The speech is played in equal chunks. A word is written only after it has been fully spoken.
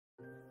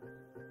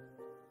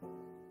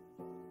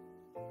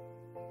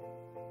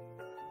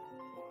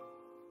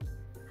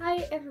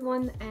Hi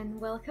everyone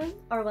and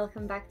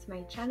welcome back to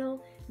my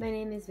channel. My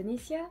name is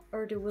Vanissia,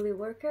 or the Woolly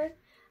Worker,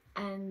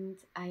 and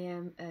I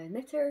am a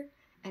knitter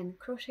and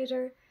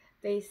crocheter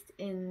based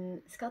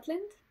in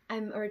Scotland.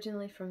 I'm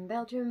originally from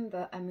Belgium,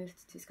 but I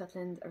moved to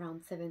Scotland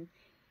around 7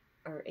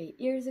 or 8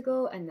 years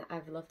ago and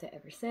I've loved it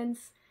ever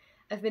since.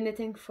 I've been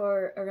knitting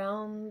for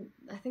around,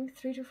 I think,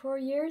 3 to 4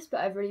 years,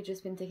 but I've really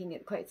just been taking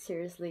it quite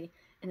seriously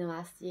in the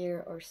last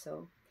year or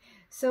so.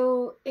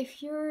 So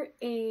if you're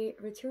a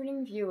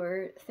returning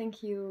viewer,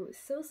 thank you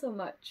so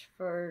much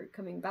for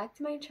coming back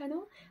to my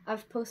channel.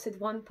 I've posted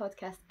one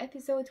podcast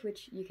episode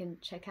which you can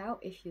check out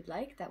if you'd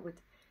like. That would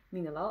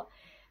mean a lot,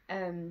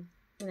 and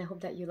I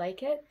hope that you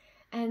like it.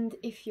 And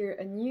if you're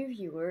a new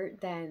viewer,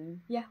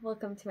 then yeah,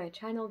 welcome to my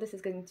channel. This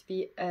is going to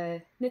be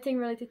a knitting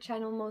related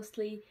channel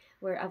mostly,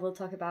 where I will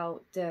talk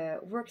about the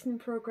works in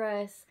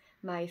progress,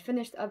 my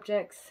finished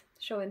objects,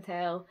 show and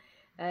tell,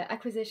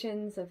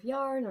 acquisitions of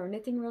yarn or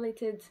knitting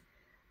related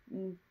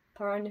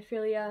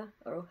paraphernalia,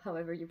 or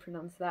however you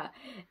pronounce that,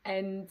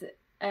 and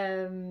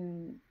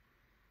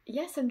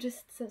yes, I'm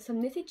just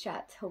some knitty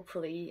chat,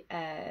 hopefully.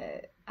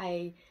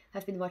 I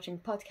have been watching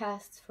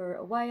podcasts for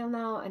a while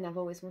now, and I've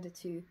always wanted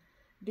to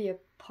be a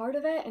part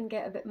of it and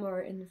get a bit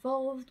more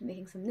involved,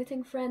 making some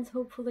knitting friends,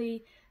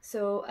 hopefully.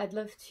 So I'd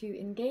love to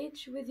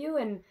engage with you,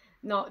 and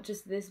not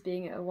just this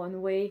being a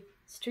one-way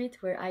street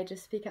where I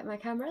just speak at my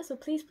camera. So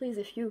please,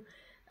 if you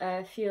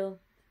feel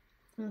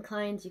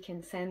inclined, you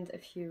can send a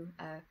few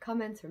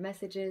comments or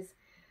messages.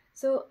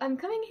 So I'm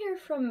coming here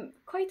from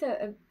quite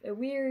a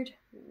weird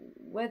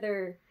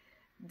weather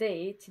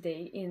day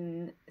today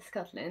in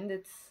Scotland.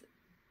 It's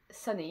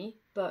sunny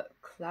but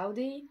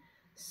cloudy,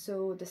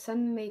 so the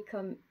sun may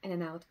come in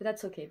and out, but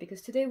that's okay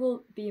because today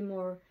will be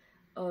more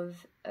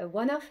of a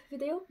one-off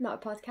video,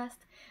 not a podcast.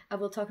 I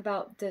will talk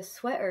about the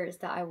sweaters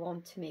that I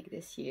want to make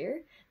this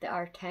year. There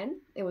are 10.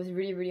 It was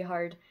really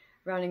hard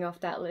rounding off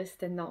that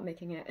list and not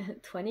making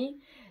it 20.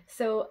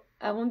 So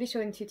I won't be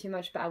showing too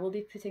much, but I will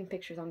be putting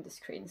pictures on the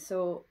screen.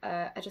 So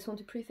I just want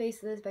to preface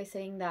this by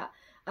saying that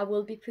I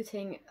will be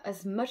putting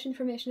as much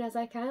information as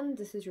I can.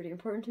 This is really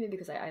important to me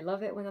because I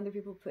love it when other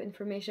people put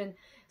information.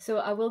 So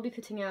I will be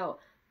putting out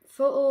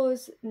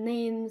photos,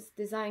 names,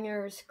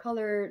 designers,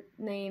 color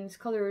names,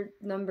 color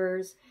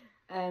numbers,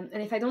 and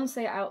if I don't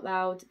say it out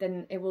loud,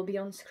 then it will be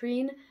on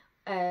screen.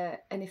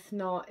 And if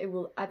not, it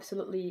will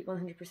absolutely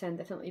 100%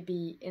 definitely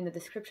be in the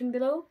description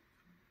below,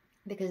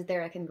 because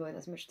there I can go in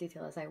as much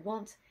detail as I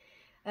want.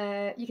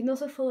 You can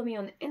also follow me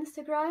on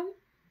Instagram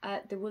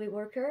at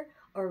thewoollyworker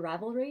or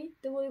Ravelry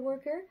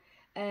thewoollyworker,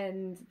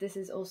 and this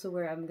is also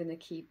where I'm gonna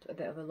keep a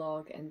bit of a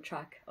log and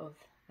track of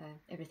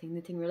everything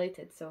knitting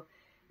related. So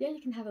yeah,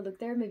 you can have a look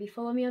there. Maybe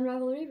follow me on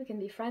Ravelry. We can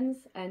be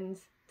friends and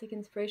take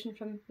inspiration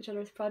from each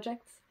other's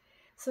projects.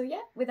 So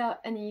yeah, without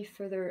any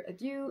further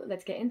ado,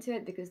 let's get into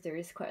it because there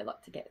is quite a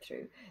lot to get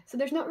through. So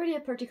there's not really a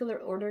particular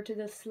order to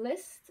this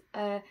list.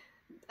 I'd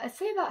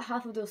say about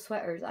half of those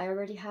sweaters I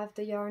already have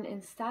the yarn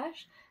in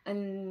stash,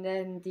 and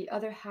then the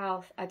other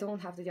half I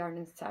don't have the yarn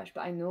in stash,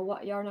 but I know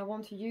what yarn I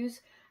want to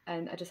use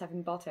and I just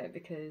haven't bought it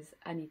because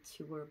I need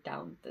to work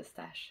down the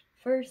stash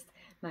first.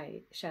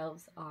 My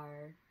shelves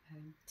are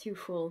too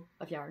full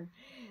of yarn.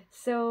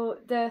 So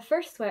the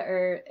first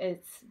sweater is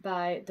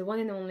by the one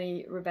and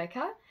only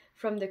Rebecca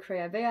from the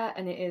Creabea,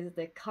 and it is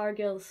the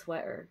Cargill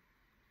sweater.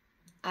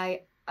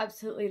 I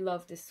absolutely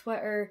love this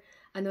sweater.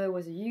 I know it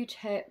was a huge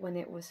hit when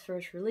it was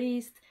first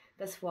released.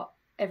 That's what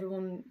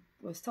everyone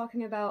was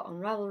talking about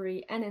on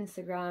Ravelry and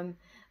Instagram.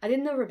 I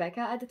didn't know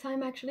Rebecca at the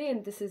time actually,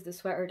 and this is the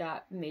sweater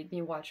that made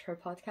me watch her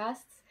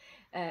podcasts.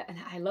 And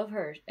I love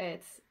her.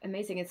 It's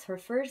amazing. It's her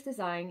first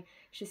design.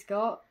 She's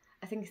got,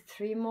 I think,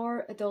 3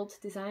 more adult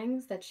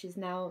designs that she's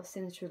now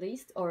since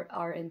released or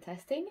are in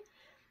testing.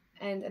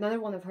 And another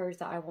one of hers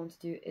that I want to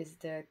do is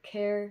the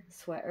Care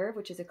sweater,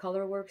 which is a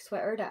colorwork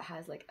sweater that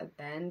has like a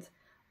band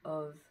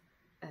of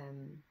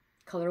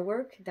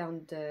colorwork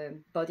down the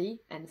body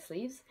and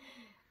sleeves.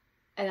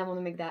 And I want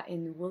to make that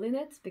in woolly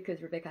knits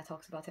because Rebecca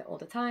talks about it all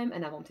the time,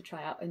 and I want to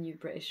try out a new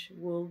British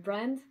wool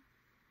brand.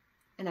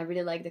 And I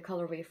really like the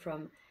colorway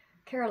from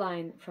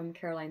Caroline from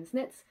Caroline's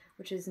Knits,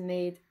 which is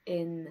made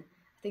in,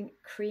 I think,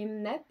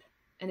 cream nep,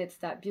 and it's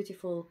that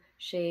beautiful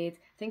shade.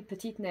 I think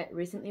Petite Net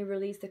recently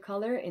released a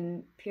color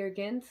in Peer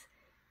Gynt,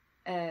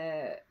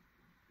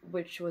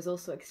 which was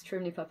also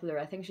extremely popular.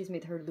 I think she's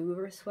made her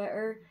Louvre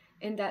sweater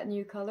in that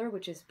new color,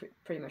 which is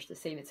pretty much the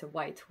same. It's a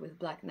white with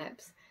black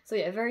neps. So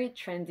yeah, very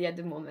trendy at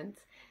the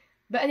moment.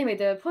 But anyway,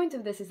 the point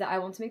of this is that I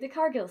want to make the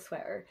Cargill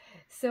sweater.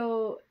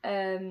 So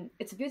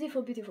it's a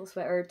beautiful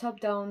sweater,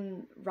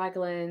 top-down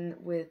raglan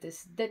with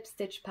this dip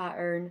stitch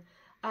pattern.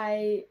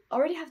 I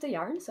already have the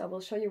yarn, so I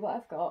will show you what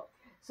I've got.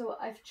 So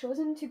I've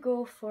chosen to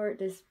go for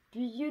this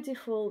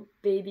beautiful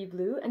baby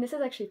blue, and this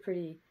is actually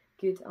pretty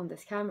good on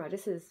this camera.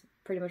 This is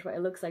pretty much what it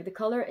looks like. The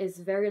color is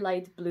very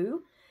light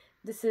blue.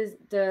 This is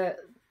the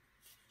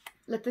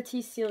Le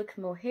Petit Silk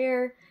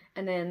Mohair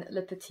and then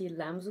Le Petit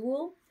Lamb's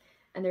Wool.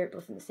 and they're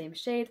both in the same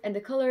shade. And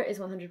the color is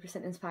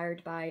 100%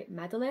 inspired by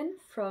Madeline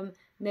from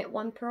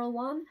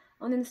Knit1Purl1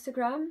 on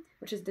Instagram,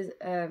 which is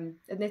a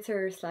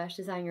knitter /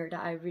 designer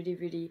that I really,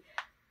 really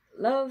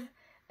love.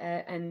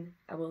 And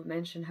I will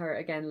mention her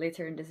again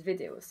later in this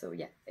video. So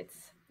yeah,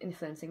 it's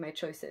influencing my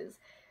choices.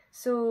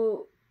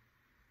 So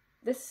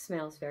this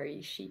smells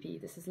very sheepy.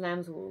 This is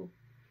lamb's wool.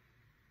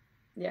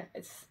 Yeah,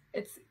 it's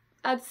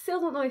I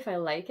still don't know if I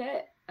like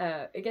it.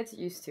 It gets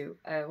used to.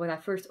 When I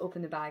first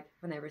opened the bag,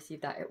 when I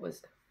received that, it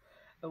was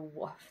a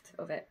waft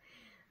of it.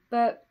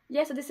 But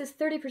yeah, so this is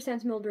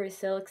 30% mulberry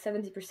silk,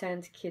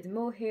 70% kid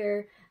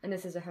mohair, and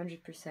this is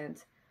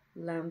 100%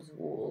 lamb's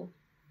wool.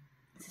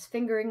 This is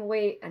fingering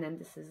weight, and then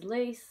this is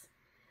lace,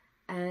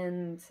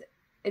 and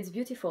it's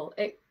beautiful.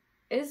 It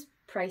is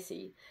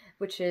pricey,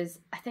 which is,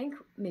 I think,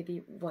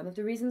 maybe one of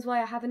the reasons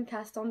why I haven't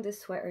cast on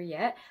this sweater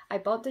yet. I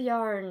bought the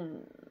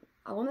yarn,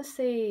 I want to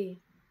say,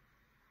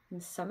 in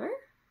summer,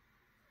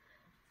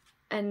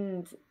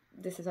 and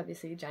this is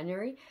obviously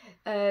January,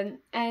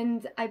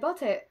 and I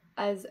bought it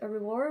as a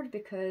reward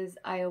because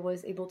I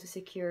was able to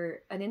secure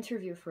an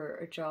interview for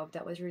a job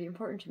that was really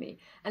important to me.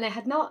 And I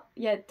had not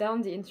yet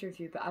done the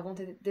interview, but I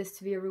wanted this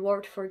to be a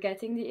reward for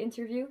getting the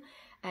interview.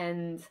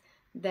 And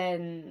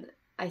then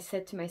I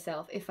said to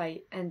myself, if I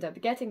end up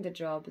getting the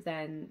job,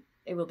 then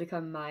it will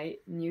become my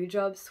new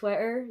job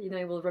sweater. You know,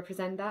 it will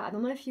represent that. I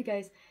don't know if you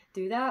guys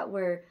do that,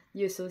 where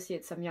you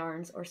associate some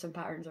yarns or some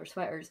patterns or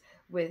sweaters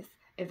with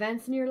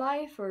events in your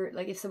life, or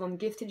like if someone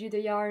gifted you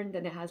the yarn,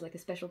 then it has like a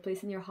special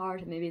place in your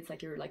heart, and maybe it's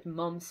like your like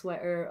mom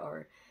sweater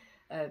or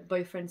a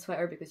boyfriend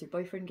sweater because your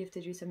boyfriend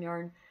gifted you some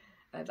yarn.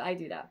 I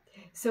do that.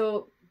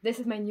 So this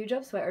is my new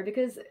job sweater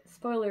because,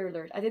 spoiler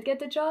alert, I did get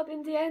the job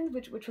in the end,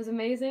 which was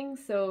amazing.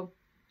 So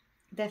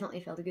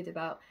definitely felt good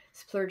about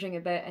splurging a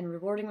bit and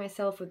rewarding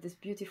myself with this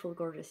beautiful,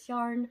 gorgeous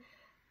yarn.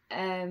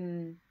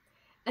 And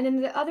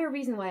then the other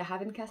reason why I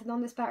haven't casted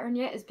on this pattern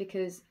yet is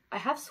because I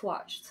have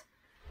swatched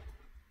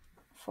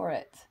for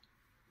it.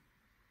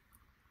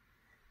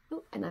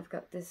 Oh, and I've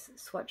got this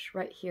swatch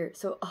right here.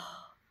 So,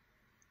 oh,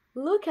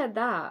 look at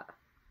that.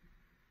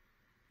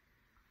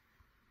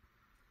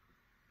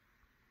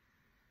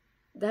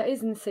 That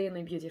is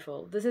insanely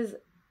beautiful. This is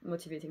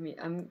motivating me.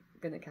 I'm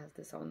gonna cast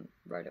this on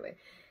right away.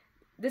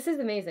 This is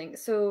amazing.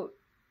 So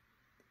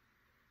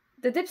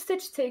the dip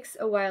stitch takes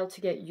a while to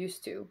get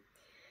used to,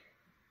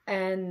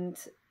 and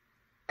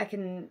I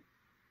can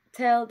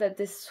tell that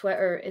this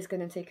sweater is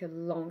going to take a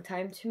long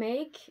time to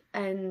make,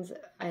 and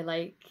I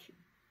like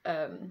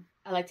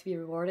to be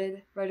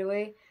rewarded right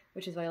away,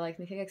 which is why I like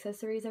making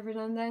accessories every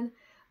now and then.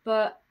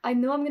 But I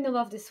know I'm going to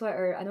love this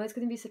sweater. I know it's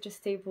going to be such a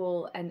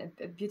staple and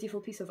a beautiful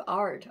piece of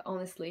art,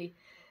 honestly.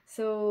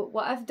 So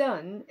what I've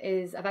done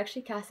is I've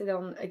actually casted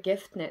on a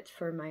gift knit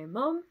for my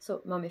mom.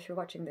 So mom, if you're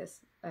watching this,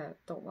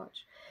 don't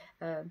watch.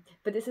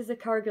 But this is a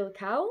Cargill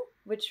cowl,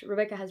 which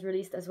Rebecca has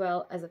released as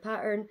well as a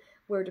pattern,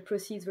 where the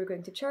proceeds were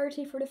going to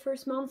charity for the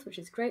first month, which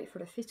is great for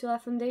the Fistula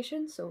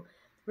Foundation. So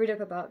read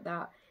up about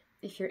that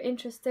if you're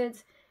interested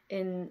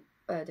in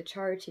the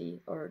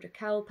charity or the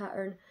cowl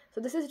pattern.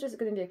 So this is just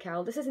going to be a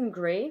cowl. This is in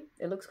grey.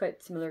 It looks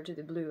quite similar to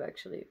the blue,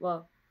 actually.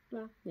 Well,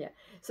 yeah.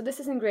 So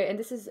this is in grey, and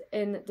this is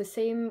in the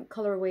same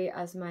colorway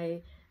as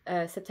my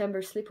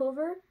September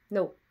sleepover.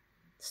 No,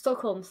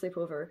 Stockholm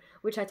sleepover,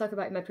 which I talk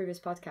about in my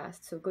previous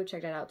podcast. So go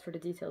check that out for the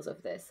details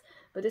of this.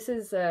 But this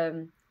is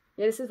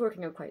yeah, this is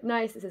working out quite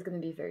nice. This is going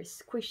to be very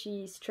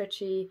squishy,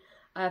 stretchy.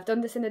 I've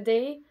done this in a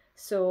day,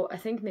 so I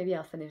think maybe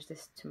I'll finish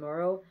this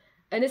tomorrow.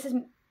 And this is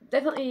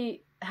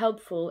definitely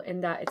helpful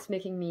in that it's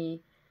making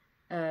me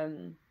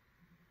learn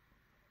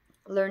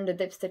the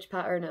dip stitch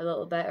pattern a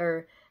little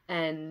better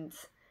and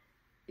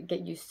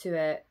get used to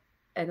it,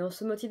 and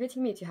also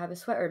motivating me to have a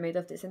sweater made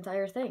of this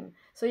entire thing.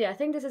 So yeah, I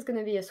think this is going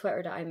to be a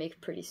sweater that I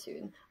make pretty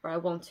soon, or I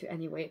want to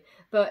anyway.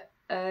 But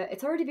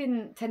it's already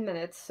been 10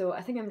 minutes, so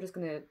I think I'm just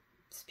going to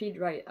speed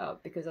right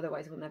up because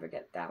otherwise we'll never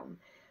get down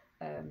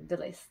the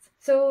list.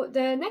 So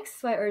the next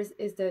sweater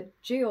is the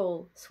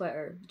Geol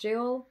sweater.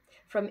 Geol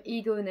from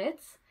Ego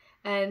Knits.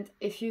 And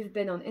if you've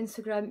been on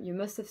Instagram, you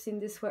must have seen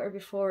this sweater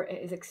before.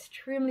 It is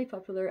extremely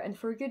popular, and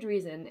for good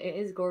reason. It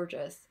is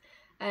gorgeous.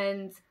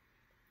 And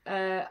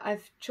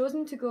I've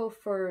chosen to go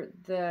for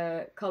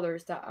the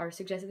colors that are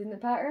suggested in the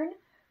pattern,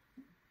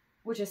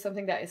 which is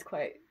something that is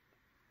quite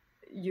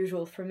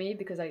usual for me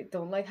because I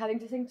don't like having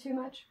to think too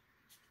much.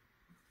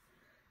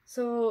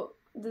 So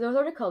those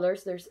are the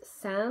colors. There's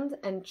sand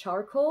and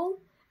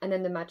charcoal, and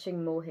then the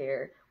matching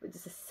mohair, which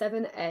is a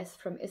 7S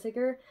from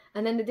Issachar.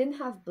 And then they didn't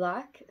have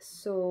black,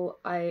 so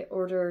I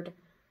ordered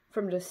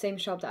from the same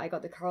shop that I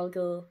got the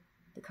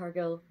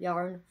Cargill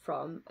yarn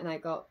from, and I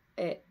got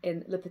it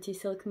in Le Petit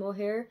Silk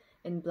mohair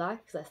in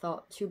black because I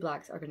thought two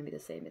blacks are going to be the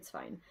same, it's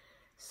fine.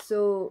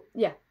 So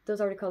yeah, those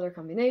are the color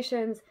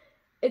combinations.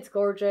 It's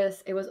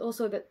gorgeous. It was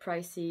also a bit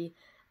pricey.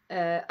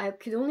 I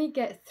could only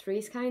get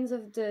 3 kinds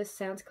of the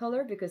sand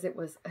color because it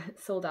was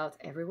sold out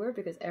everywhere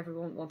because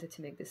everyone wanted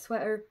to make this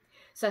sweater.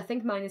 So I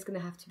think mine is going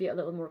to have to be a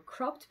little more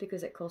cropped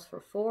because it calls for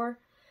 4.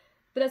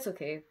 But that's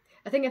okay.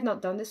 I think I've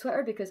not done this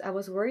sweater because I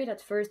was worried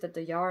at first that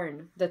the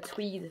yarn, the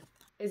tweed,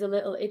 is a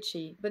little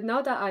itchy, but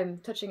now that I'm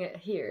touching it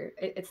here,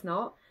 it's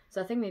not.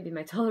 So I think maybe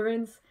my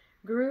tolerance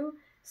grew.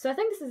 So I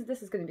think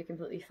this is going to be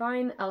completely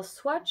fine. I'll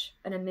swatch,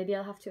 and then maybe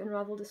I'll have to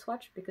unravel the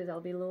swatch because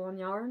I'll be low on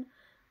yarn.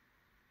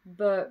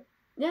 But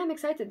yeah, I'm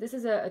excited. This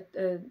is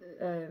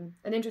an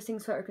interesting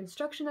sweater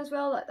construction as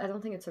well. I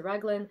don't think it's a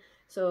raglan,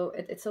 so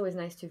it's always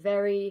nice to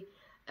vary.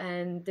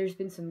 And there's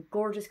been some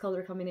gorgeous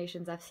color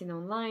combinations I've seen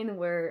online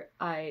where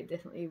I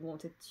definitely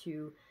wanted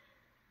to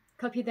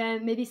copy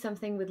them. Maybe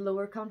something with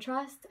lower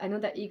contrast. I know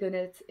that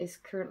EgoKnit is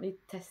currently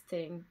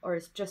testing, or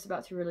is just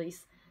about to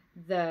release,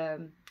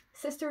 the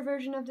sister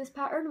version of this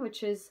pattern,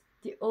 which is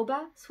the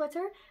Oba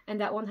sweater, and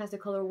that one has the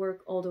color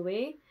work all the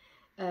way,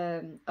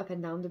 up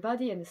and down the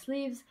body and the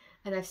sleeves,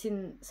 and I've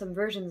seen some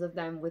versions of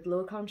them with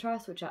low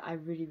contrast, which I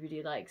really,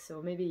 really like.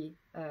 So maybe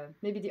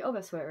the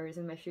Oba sweater is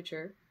in my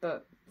future,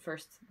 but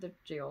first the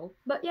Geol.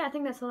 But yeah, I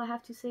think that's all I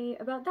have to say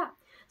about that.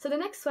 So the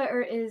next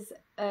sweater is,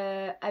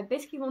 I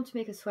basically want to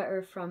make a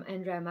sweater from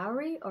Andrea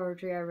Mowry or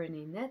Drea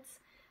Renee Knits,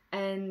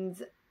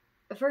 and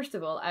first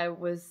of all, I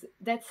was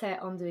dead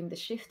set on doing the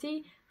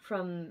shifty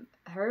from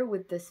her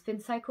with the spin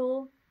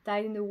cycle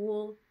dyed in the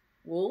wool,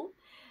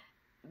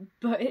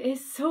 but it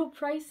is so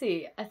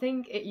pricey. I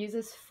think it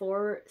uses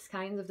 4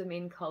 skeins of the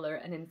main color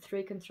and then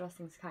 3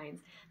 contrasting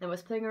skeins. And I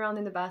was playing around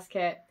in the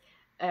basket,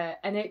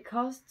 and it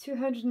cost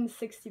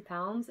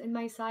 £260 in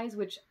my size,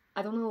 which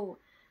I don't know,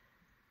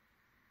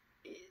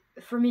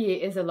 for me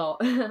it is a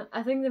lot.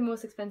 I think the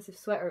most expensive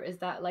sweater is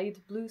that light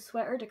blue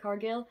sweater, the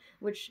Cargill,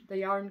 which the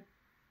yarn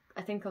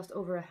I think cost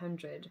over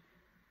 100.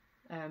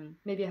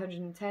 Maybe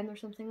 110 or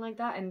something like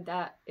that, and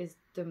that is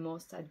the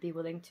most I'd be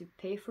willing to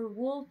pay for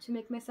wool to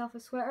make myself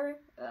a sweater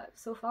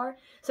so far.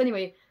 So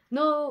anyway,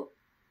 no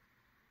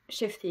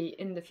shifty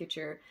in the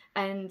future,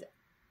 and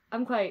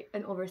I'm quite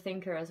an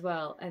overthinker as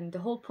well, and the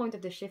whole point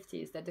of the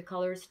shifty is that the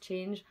colors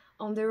change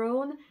on their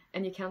own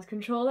and you can't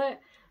control it.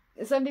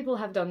 Some people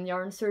have done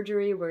yarn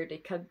surgery where they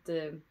cut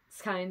the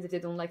skeins if they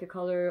don't like a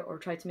color, or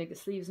try to make the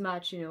sleeves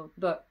match, you know,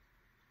 but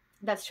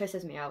that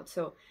stresses me out,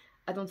 so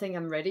I don't think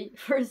I'm ready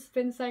for a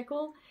spin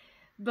cycle.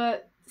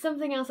 But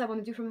something else I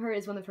want to do from her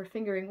is one of her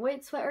fingering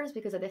weight sweaters,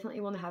 because I definitely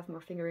want to have more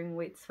fingering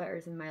weight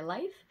sweaters in my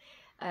life.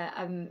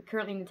 I'm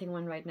currently knitting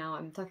one right now.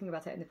 I'm talking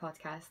about it in the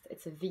podcast.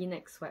 It's a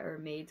V-neck sweater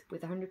made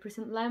with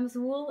 100% lamb's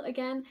wool,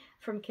 again,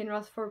 from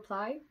Kinross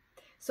 4-ply.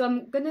 So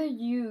I'm gonna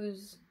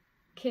use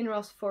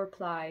Kinross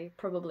 4-ply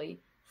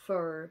probably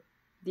for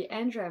the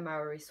Andrea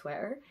Mowry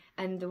sweater,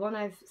 and the one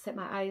I've set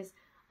my eyes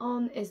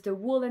on is the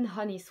Wool and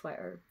Honey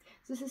sweater.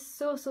 So this is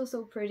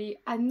so pretty.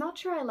 I'm not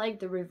sure I like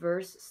the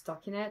reverse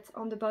stockinette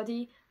on the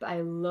body, but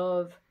I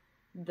love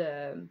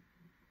the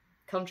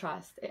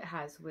contrast it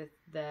has with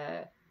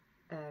the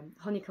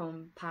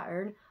honeycomb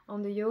pattern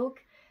on the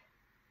yoke.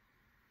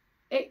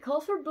 It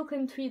calls for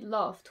Brooklyn Tweed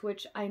Loft,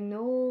 which I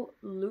know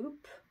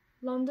Loop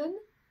London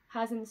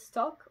has in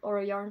stock, or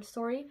a Yarn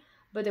Story,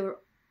 but they were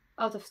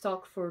out of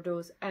stock for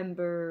those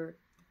amber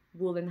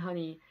wool and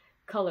honey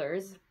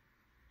colors.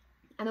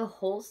 I know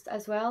Holst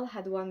as well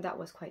had one that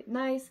was quite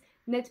nice,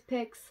 Knit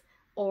Picks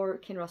or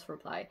Kinross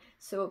 4-ply.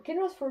 So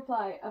Kinross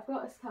 4-ply, I've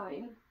got a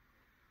skein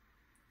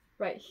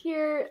right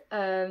here.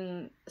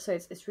 So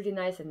it's really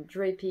nice and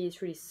drapey,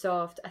 it's really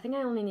soft. I think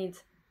I only need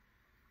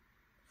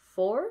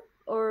 4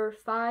 or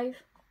 5.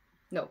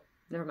 No,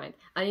 never mind.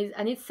 I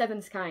need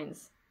 7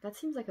 skeins. That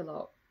seems like a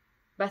lot.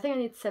 But I think I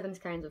need 7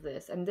 skeins of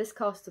this, and this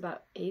costs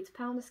about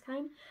 £8 a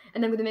skein.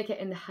 And I'm gonna make it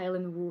in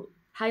the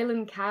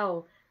Highland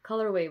Cow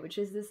colorway, which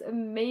is this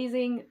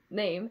amazing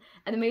name,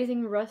 an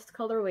amazing rust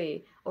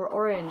colorway, or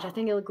orange. I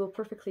think it'll go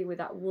perfectly with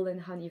that wool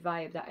and honey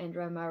vibe that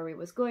Andrea Mowry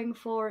was going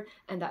for,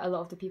 and that a lot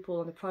of the people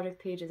on the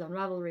project pages on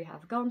Ravelry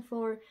have gone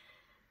for.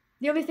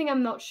 The only thing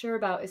I'm not sure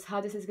about is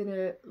how this is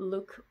gonna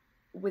look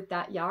with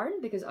that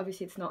yarn, because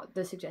obviously it's not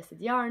the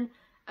suggested yarn,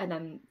 and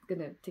I'm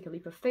gonna take a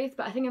leap of faith,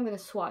 but I think I'm gonna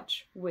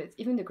swatch with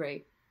even the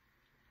grey.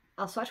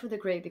 I'll swatch with the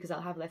grey because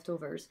I'll have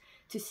leftovers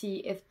to see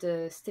if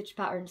the stitch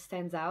pattern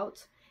stands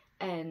out,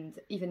 and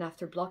even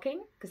after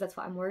blocking, because that's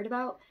what I'm worried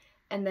about,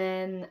 and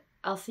then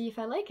I'll see if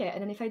I like it,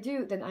 and then if I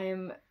do, then I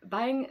am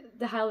buying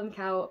the Highland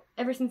Cow.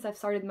 Ever since I've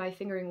started my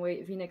fingering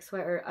weight v-neck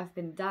sweater, I've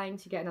been dying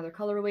to get another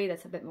colorway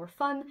that's a bit more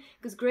fun,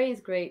 because grey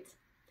is great,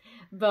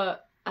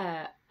 but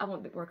I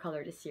want a bit more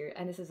color this year,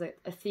 and this is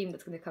a theme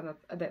that's going to come up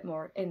a bit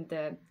more in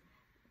the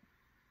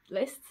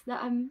list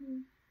that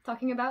I'm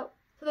talking about.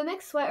 So the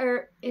next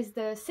sweater is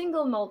the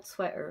Single Malt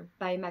Sweater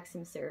by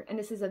Maxime Cyr, and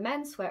this is a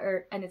men's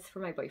sweater, and it's for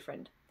my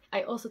boyfriend.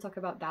 I also talk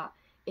about that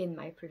in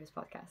my previous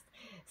podcast.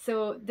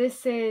 So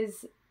this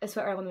is a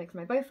sweater I want to make for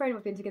my boyfriend.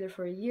 We've been together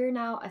for a year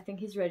now. I think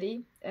he's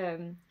ready.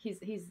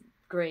 He's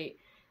great,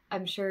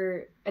 I'm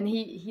sure, and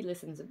he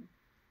listens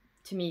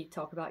to me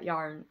talk about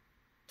yarn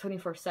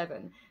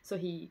 24/7. So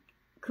he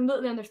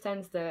completely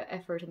understands the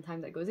effort and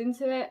time that goes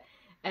into it,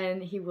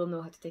 and he will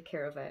know how to take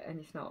care of it.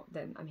 And if not,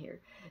 then I'm here.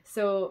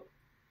 So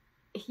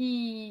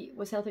he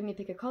was helping me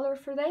pick a color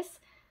for this,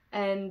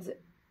 and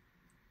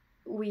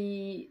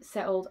we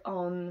settled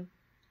on,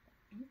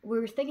 we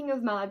were thinking of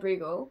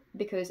Malabrigo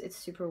because it's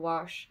super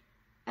wash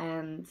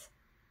and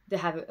They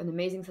have an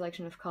amazing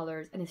selection of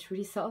colors, and it's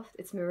really soft.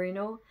 It's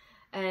merino,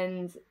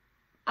 and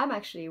I'm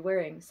actually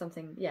wearing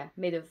something,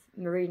 made of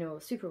merino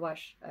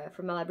superwash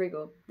from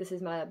Malabrigo. This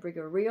is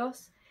Malabrigo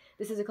Rios.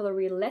 This is the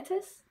colorway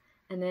Lettuce,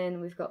 and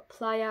then we've got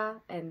Playa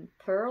and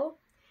Pearl,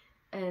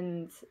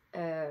 and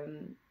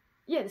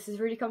this is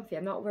really comfy.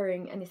 I'm not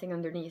wearing anything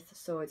underneath,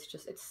 so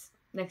it's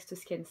next to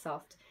skin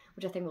soft,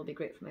 which I think will be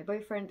great for my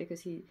boyfriend because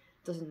he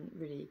doesn't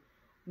really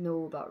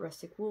know about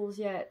rustic wools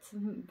yet,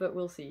 but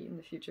we'll see in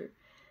the future.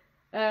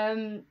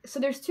 So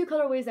there's two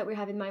colorways that we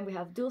have in mind. We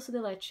have Dulce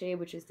de Leche,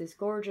 which is this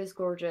gorgeous,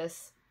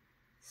 gorgeous,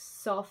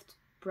 soft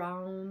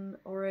brown,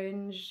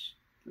 orange,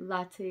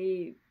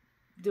 latte,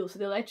 Dulce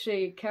de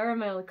Leche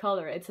caramel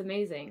color. It's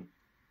amazing.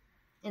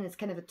 And it's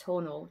kind of a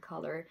tonal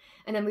color.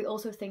 And then we're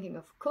also thinking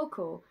of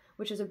Cocoa,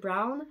 which is a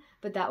brown,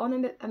 but that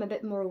one I'm a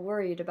bit more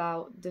worried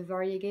about the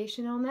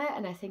variegation on it,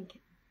 and I think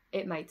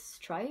it might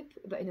stripe,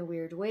 but in a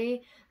weird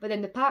way. But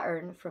then the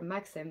pattern from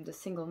Maxim, the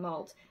single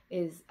malt,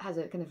 has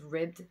a kind of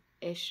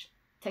ribbed-ish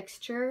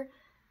texture,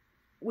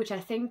 which I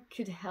think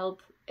could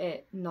help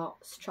it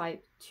not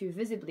stripe too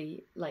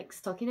visibly like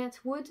stockinette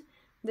would.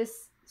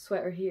 This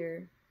sweater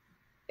here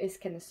is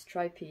kind of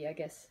stripy, I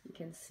guess you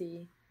can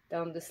see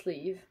down the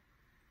sleeve,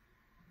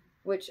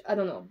 which I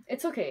don't know.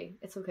 It's okay,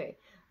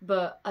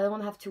 but I don't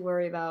want to have to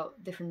worry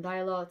about different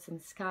dye lots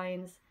and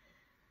skeins.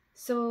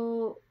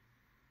 So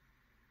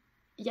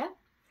yeah.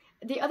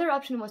 The other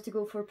option was to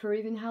go for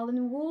Peruvian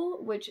Howland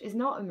wool, which is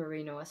not a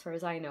merino as far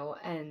as I know,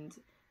 and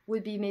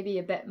would be maybe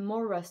a bit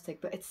more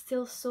rustic, but it's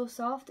still so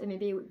soft, and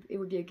maybe it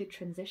would be a good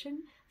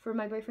transition for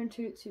my boyfriend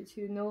to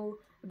know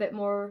a bit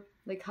more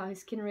like how his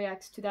skin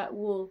reacts to that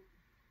wool.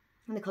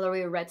 And the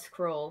colorway Red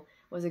Scroll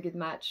was a good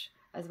match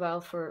as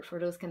well for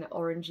those kind of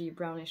orangey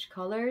brownish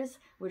colors,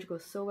 which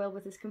goes so well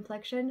with his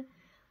complexion.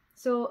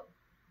 So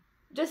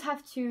just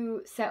have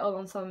to settle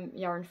on some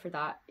yarn for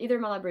that, either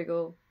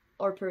Malabrigo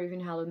or Peruvian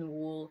Howland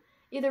wool,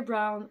 either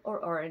brown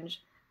or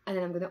orange, and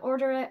then I'm going to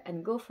order it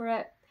and go for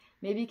it.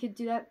 Maybe you could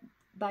do that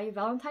by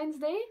Valentine's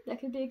Day. That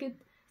could be a good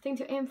thing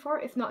to aim for.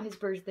 If not, his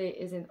birthday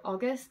is in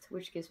August,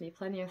 which gives me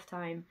plenty of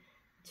time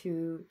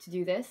to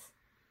do this.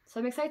 So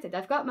I'm excited.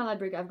 I've got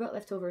Malabrigo, I've got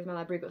leftovers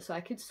Malabrigo, so I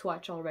could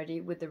swatch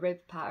already with the rib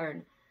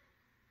pattern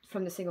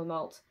from the single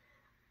malt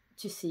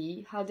to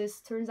see how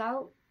this turns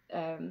out.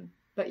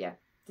 But yeah,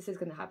 this is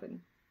going to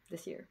happen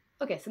this year.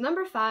 Okay, so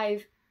number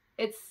 5,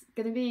 it's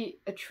going to be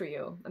a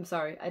trio. I'm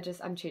sorry,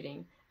 I'm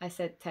cheating. I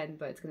said 10,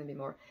 but it's going to be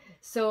more.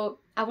 So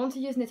I want to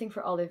use Knitting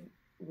for Olive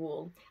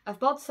wool. I've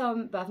bought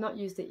some, but I've not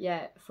used it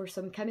yet, for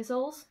some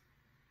camisoles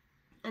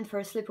and for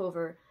a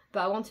slipover,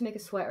 but I want to make a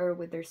sweater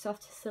with their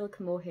soft silk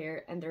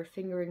mohair and their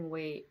fingering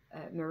weight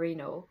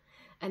merino.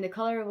 And the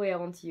colorway I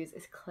want to use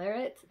is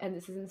Claret, and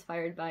this is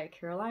inspired by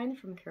Caroline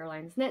from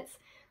Caroline's Knits,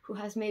 who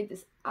has made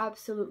this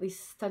absolutely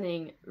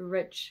stunning,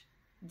 rich,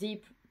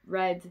 deep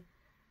red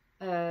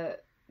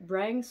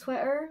brang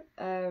sweater,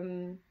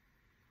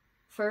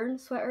 fern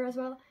sweater as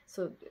well,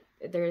 so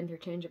they're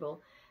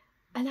interchangeable.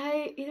 And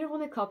I either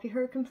want to copy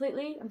her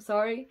completely, I'm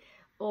sorry,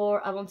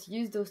 or I want to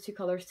use those two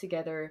colors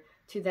together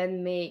to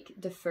then make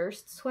the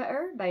first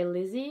sweater by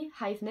Lizzie,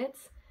 Hive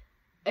Knits.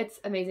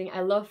 It's amazing.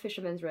 I love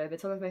Fisherman's Rib.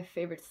 It's one of my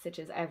favorite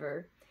stitches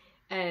ever.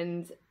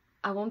 And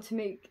I want to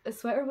make a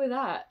sweater with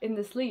that in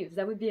the sleeves.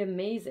 That would be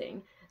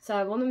amazing. So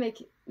I want to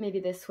make maybe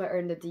this sweater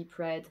in the deep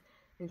red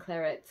and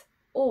claret,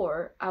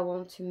 or I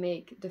want to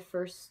make the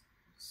first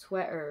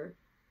sweater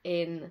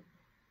in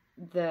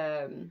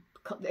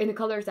the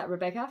colors that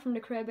Rebecca from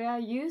the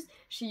Crebea used.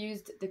 She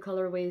used the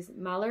colorways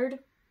Mallard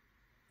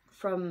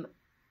from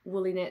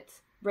Woolly Knit,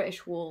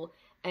 British Wool,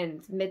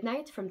 and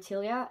Midnight from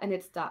Tilia, and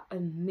it's that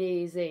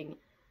amazing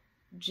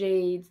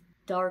jade,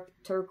 dark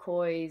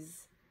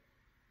turquoise,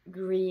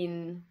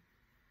 green,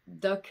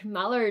 duck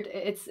mallard.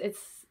 It's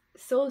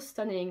so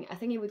stunning. I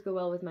think it would go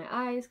well with my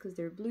eyes because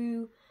they're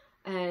blue,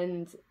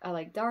 and I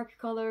like dark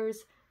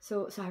colors.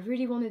 So I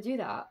really want to do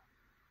that.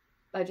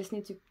 I just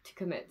need to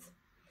commit.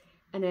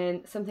 And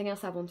then something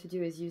else I want to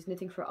do is use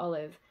Knitting for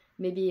Olive,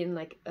 maybe in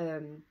like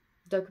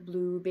duck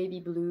blue, baby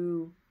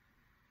blue.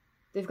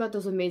 They've got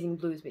those amazing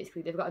blues,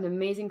 basically. They've got an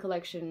amazing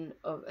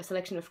a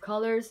selection of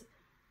colors,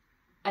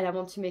 and I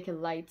want to make a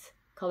light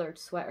colored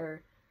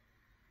sweater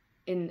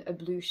in a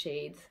blue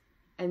shade,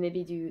 and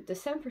maybe do the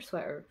Semper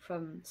sweater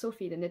from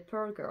Sophie, the Knit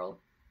Pearl Girl.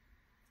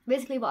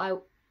 Basically,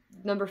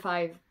 number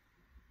 5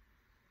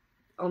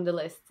 on the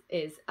list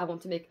is I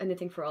want to make a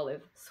Knitting for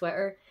Olive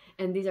sweater,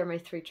 and these are my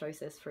 3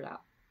 choices for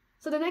that.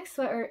 So the next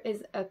sweater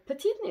is a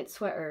petite knit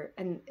sweater,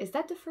 and is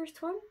that the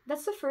first one?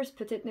 That's the first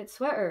petite knit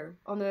sweater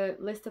on a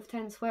list of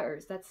 10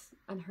 sweaters. That's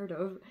unheard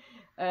of.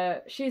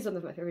 She's one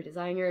of my favorite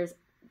designers.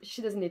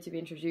 She doesn't need to be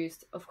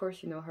introduced. Of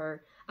course you know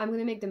her. I'm going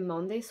to make the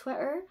Monday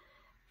sweater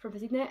from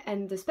petite knit,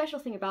 and the special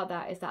thing about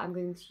that is that I'm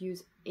going to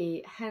use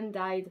a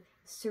hand-dyed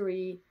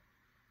Suri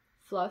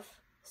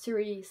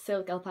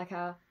silk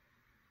alpaca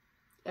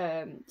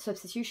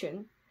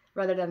substitution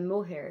rather than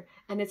mohair,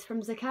 and it's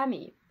from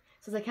Zakami.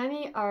 So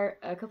Zakami are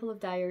a couple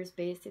of dyers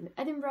based in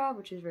Edinburgh,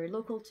 which is very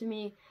local to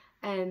me,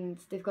 and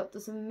they've got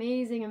those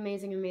amazing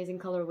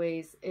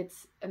colorways.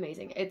 It's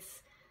amazing.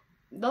 It's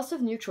lots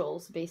of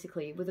neutrals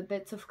basically with a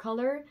bit of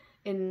color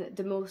in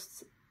the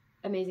most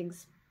amazing.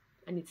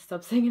 I need to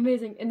stop saying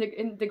amazing.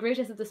 In the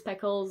greatest of the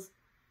speckles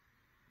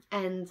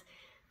and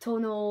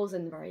tonals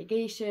and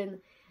variegation.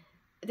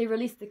 They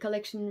released the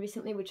collection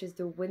recently, which is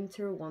the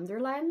Winter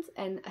Wonderland,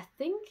 and I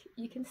think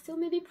you can still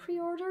maybe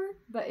pre-order,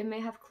 but it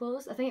may have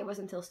closed. I think it was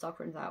until stock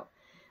runs out.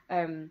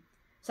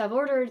 So I've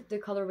ordered the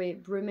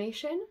colorway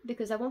Brumation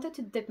because I wanted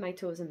to dip my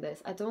toes in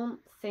this. I don't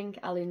think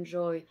I'll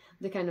enjoy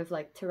the kind of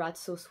like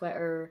terrazzo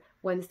sweater,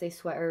 Wednesday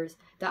sweaters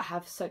that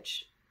have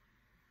such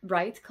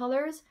bright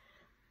colors.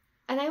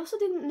 And I also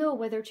didn't know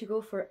whether to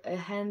go for a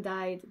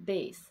hand-dyed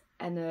base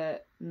and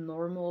a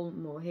normal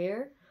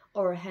mohair,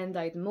 or a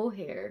hand-dyed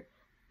mohair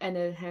and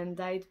a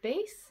hand-dyed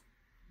base.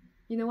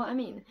 You know what I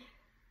mean?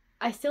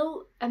 I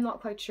still am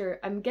not quite sure.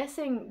 I'm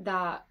guessing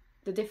that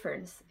the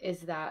difference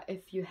is that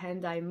if you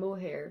hand-dye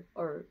mohair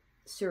or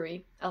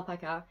suri,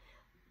 alpaca,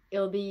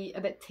 it'll be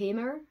a bit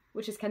tamer,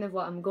 which is kind of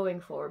what I'm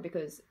going for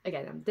because,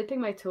 again, I'm dipping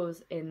my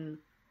toes in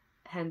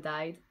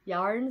hand-dyed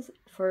yarns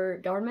for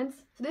garments.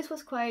 So this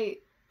was quite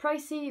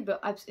pricey,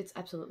 but it's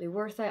absolutely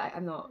worth it.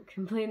 I'm not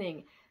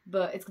complaining,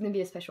 but it's going to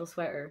be a special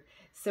sweater.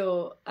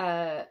 So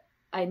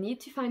I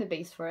need to find a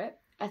base for it.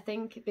 I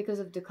think because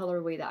of the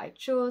colorway that I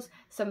chose,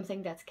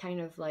 something that's kind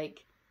of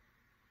like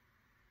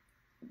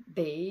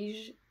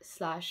beige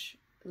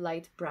 /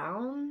 light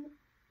brown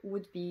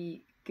would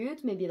be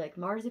good. Maybe like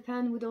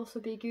marzipan would also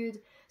be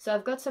good. So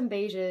I've got some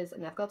beiges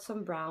and I've got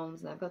some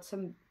browns and I've got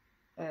some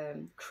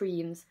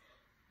creams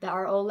that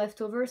are all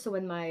left over. So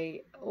when my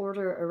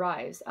order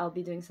arrives, I'll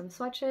be doing some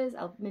swatches.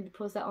 I'll maybe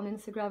post that on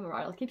Instagram, or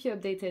I'll keep you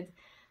updated.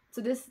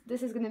 So this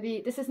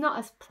is not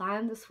as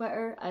planned a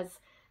sweater as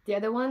the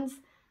other ones,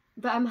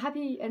 but I'm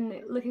happy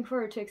and looking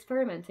forward to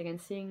experimenting and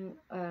seeing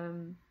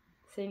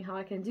how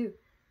I can do.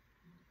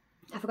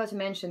 I forgot to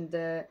mention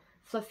the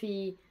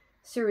fluffy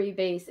suri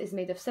base is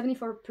made of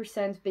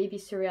 74% baby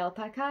suri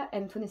alpaca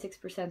and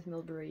 26%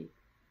 mulberry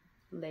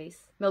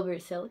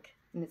silk,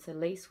 and it's a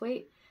lace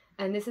weight.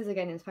 And this is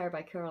again inspired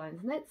by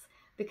Caroline's knits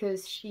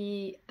because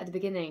she, at the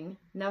beginning,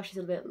 now she's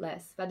a little bit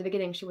less, but at the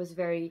beginning she was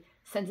very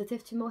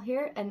sensitive to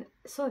mohair, and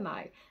so am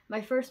I.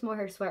 My first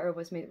mohair sweater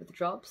was made with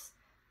drops,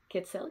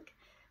 kid silk,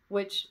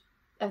 which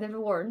I've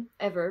never worn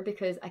ever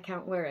because I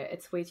can't wear it.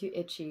 It's way too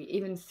itchy.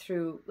 Even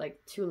through like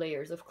 2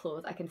 layers of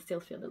clothes, I can still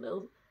feel the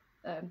little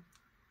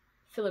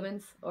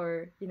filaments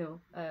or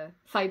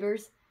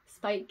fibers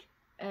spike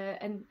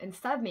and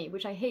stab me,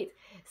 which I hate.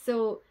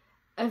 So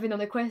I've been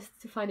on a quest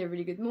to find a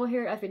really good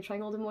mohair. I've been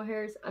trying all the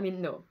mohairs. I mean,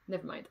 no,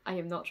 never mind. I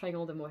am not trying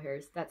all the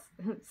mohairs. That's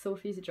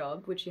Sophie's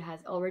job, which she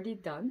has already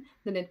done.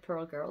 The Knit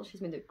Pearl Girl.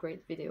 She's made a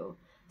great video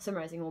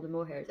summarizing all the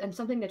mohairs. And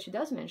something that she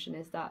does mention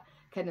is that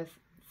kind of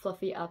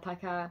fluffy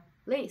alpaca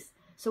lace.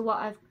 So what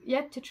I've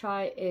yet to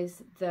try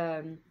is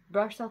the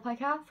brushed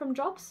alpaca from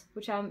Drops,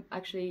 which I'm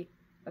actually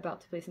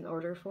about to place an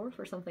order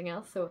for something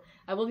else. So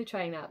I will be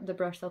trying that, the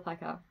brushed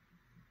alpaca.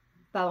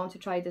 But I want to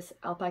try this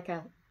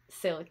alpaca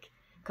silk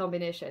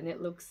combination.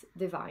 It looks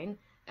divine,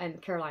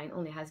 and Caroline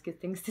only has good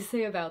things to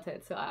say about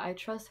it, so I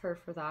trust her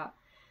for that.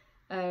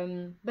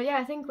 But yeah,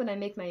 I think when I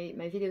make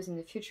my videos in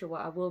the future,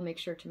 what I will make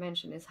sure to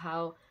mention is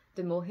how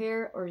the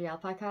mohair or the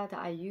alpaca that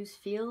I use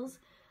feels.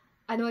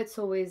 I know it's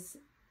always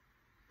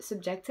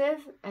subjective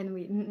and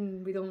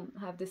we don't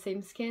have the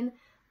same skin,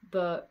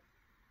 but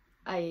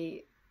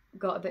I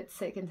got a bit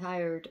sick and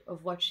tired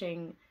of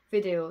watching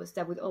videos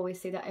that would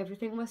always say that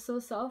everything was so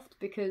soft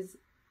because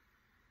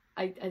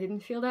I didn't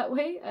feel that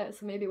way,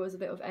 so maybe it was a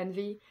bit of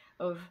envy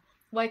of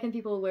why can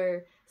people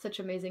wear such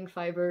amazing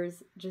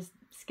fibers just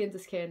skin to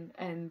skin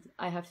and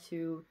I have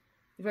to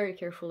very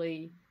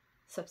carefully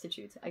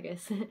substitute, I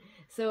guess.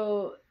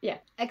 So yeah,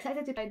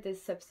 excited to try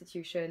this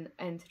substitution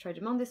and to try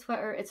them on this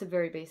sweater. It's a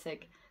very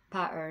basic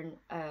pattern.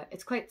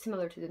 It's quite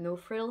similar to the no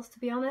frills, to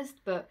be honest,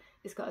 but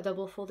it's got a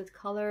double folded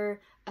collar.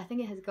 I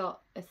think it has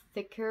got a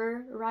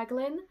thicker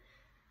raglan,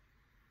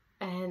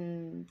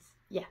 and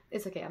yeah,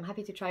 it's okay. I'm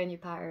happy to try a new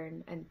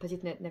pattern, and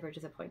Petite Knit never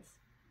disappoints.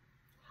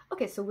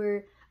 Okay, so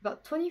we're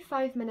about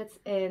 25 minutes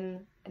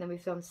in, and then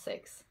we've done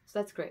 6, so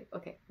that's great.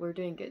 Okay, we're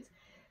doing good.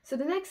 So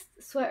the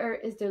next sweater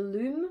is the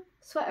Loom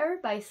sweater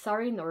by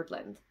Sari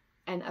Nordland,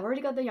 and I've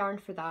already got the yarn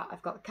for that.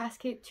 I've got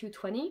Cascade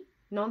 220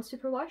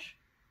 non-superwash,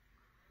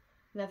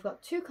 and I've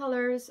got 2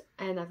 colors,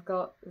 and I've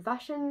got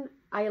Vashon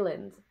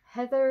Island,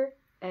 Heather,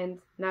 and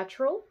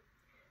Natural.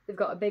 They've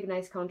got a big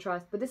nice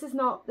contrast, but this is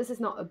not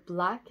a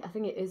black. I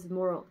think it is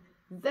more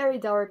very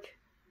dark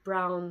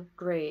brown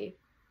grey,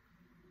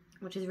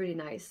 which is really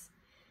nice.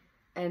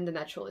 And the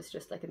Natural is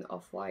just like an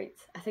off-white.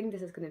 I think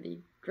this is going to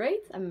be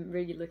great. I'm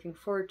really looking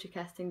forward to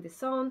casting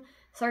this on.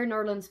 Sari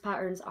Nordland's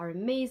patterns are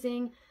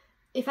amazing.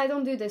 If I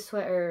don't do this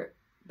sweater,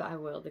 but I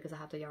will because I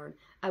have the yarn,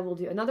 I will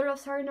do another of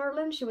Sari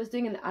Nordland. She was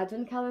doing an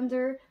advent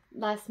calendar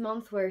last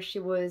month where she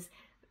was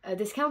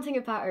discounting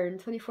a pattern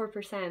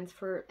 24%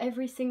 for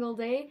every single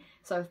day.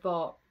 So I've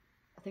bought,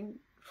 I think,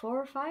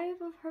 4 or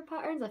 5 of her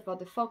patterns. I've bought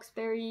the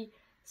Foxberry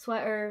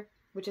sweater,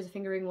 which is a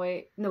fingering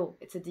weight. No,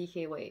 it's a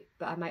DK weight,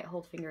 but I might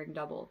hold fingering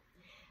double.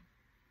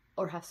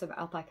 Or have some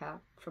alpaca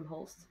from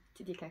Holst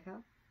to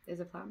DKK is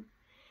a plan.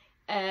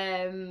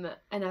 And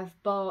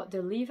I've bought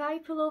the Levi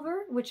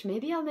pullover, which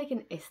maybe I'll make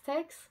an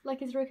Istex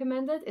like is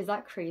recommended. Is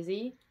that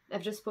crazy?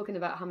 I've just spoken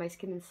about how my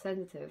skin is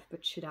sensitive,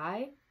 but should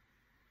I?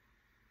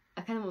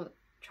 I kind of want to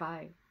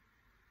try.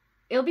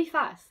 It'll be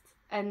fast,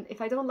 and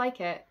if I don't like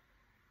it,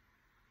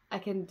 I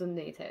can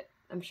donate it.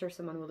 I'm sure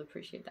someone will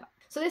appreciate that.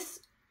 So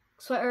this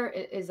sweater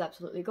is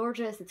absolutely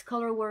gorgeous. It's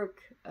color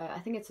work. I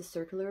think it's a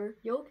circular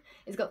yoke.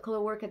 It's got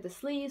color work at the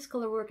sleeves,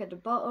 color work at the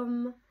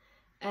bottom,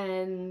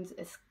 and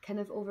it's kind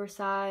of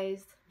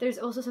oversized. There's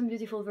also some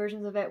beautiful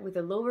versions of it with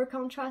a lower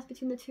contrast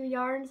between the two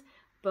yarns,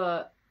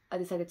 but I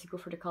decided to go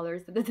for the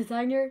colors that the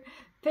designer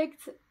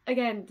picked.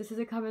 Again, this is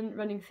a common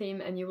running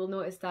theme, and you will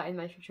notice that in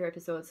my future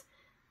episodes.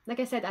 Like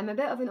I said, I'm a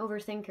bit of an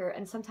overthinker,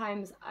 and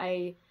sometimes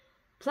I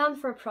plan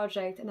for a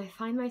project and I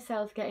find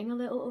myself getting a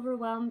little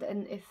overwhelmed,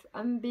 and if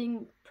I'm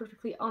being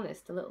perfectly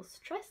honest, a little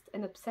stressed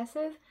and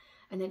obsessive,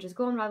 and then just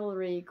go on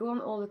Ravelry, go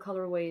on all the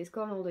colorways,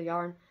 go on all the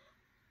yarn,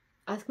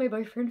 ask my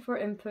boyfriend for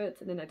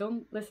input, and then I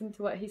don't listen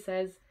to what he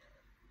says.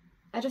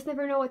 I just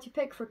never know what to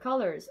pick for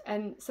colors,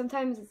 and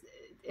sometimes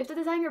if the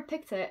designer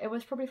picked it, it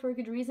was probably for a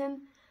good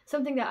reason.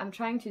 Something that I'm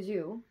trying to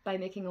do by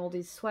making all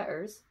these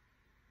sweaters,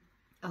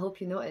 I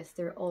hope you notice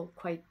they're all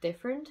quite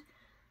different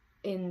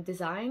in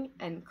design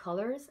and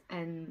colors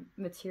and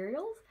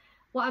materials.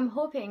 What I'm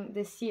hoping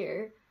this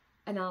year,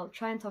 and I'll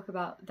try and talk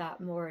about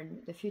that more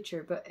in the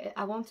future, but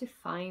I want to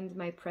find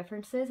my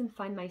preferences and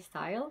find my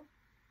style.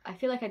 I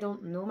feel like I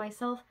don't know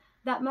myself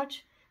that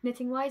much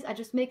knitting wise. I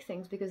just make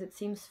things because it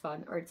seems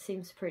fun or it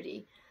seems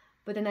pretty,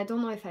 but then I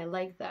don't know if I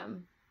like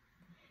them.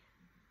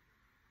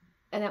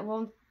 And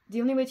the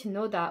only way to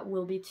know that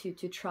will be to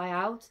try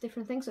out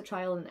different things, so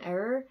trial and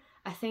error.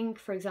 I think,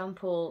 for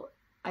example,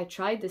 I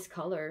tried this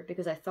color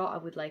because I thought I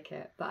would like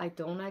it, but I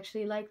don't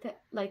actually like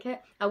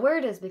it. I wear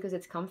this because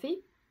it's comfy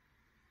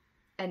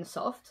and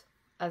soft,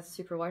 as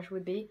superwash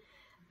would be,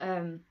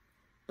 but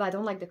I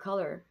don't like the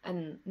color.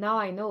 And now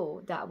I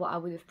know that what I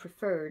would have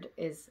preferred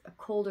is a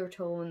colder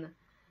tone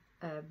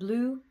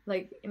blue.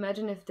 Like,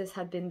 imagine if this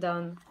had been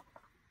done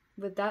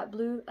with that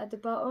blue at the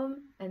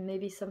bottom and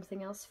maybe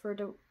something else for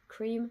the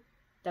cream.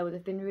 That would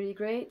have been really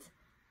great.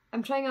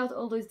 I'm trying out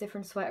all those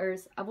different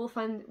sweaters. I will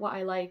find what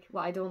I like,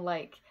 what I don't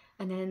like,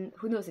 and then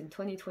who knows, in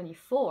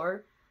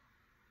 2024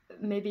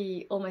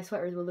 maybe all my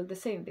sweaters will look the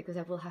same because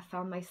I will have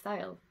found my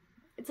style.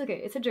 It's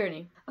okay, it's a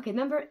journey. Okay,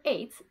 number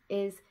 8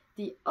 is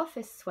the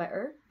Office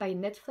Sweater by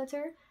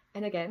Knit.Flutter,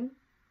 and again,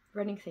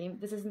 running theme,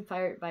 this is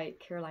inspired by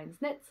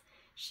Caroline's Knits.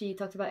 She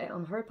talked about it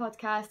on her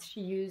podcast.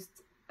 She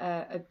used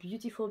a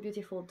beautiful,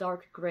 beautiful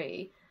dark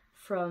grey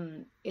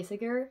from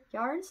Isager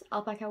yarns,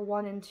 Alpaca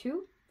 1 and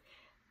 2,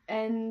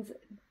 and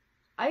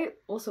I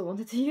also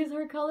wanted to use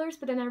her colors,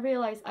 but then I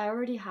realized I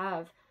already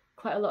have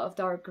quite a lot of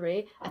dark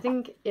grey. I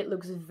think it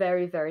looks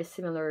very, very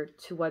similar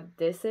to what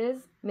this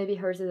is. Maybe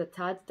hers is a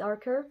tad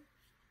darker,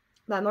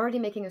 but I'm already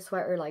making a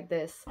sweater like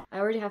this. I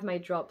already have my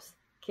Drops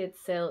Kid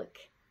Silk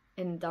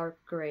in dark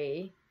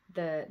grey,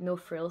 the no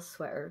frills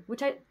sweater,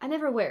 which I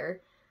never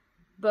wear,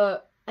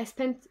 but I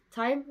spent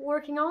time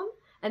working on,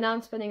 and now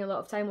I'm spending a lot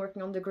of time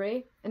working on the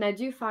grey, and I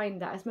do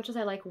find that as much as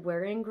I like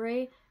wearing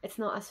grey, it's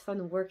not as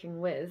fun working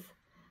with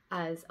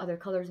as other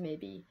colours may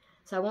be.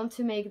 So I want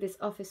to make this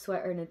office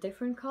sweater in a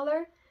different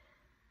colour,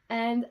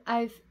 and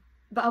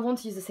but I want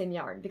to use the same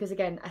yarn, because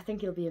again, I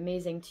think it'll be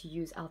amazing to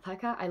use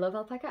alpaca. I love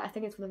alpaca. I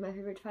think it's one of my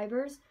favourite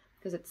fibres,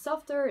 because it's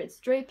softer, it's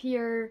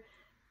drapier,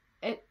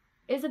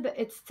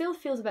 it still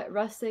feels a bit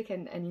rustic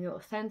and you know,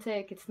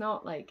 authentic. It's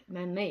not like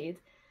man-made.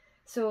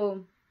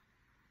 So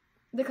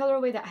the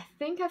colorway that I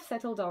think I've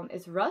settled on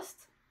is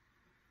Rust,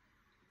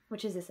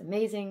 which is this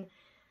amazing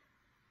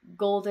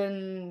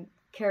golden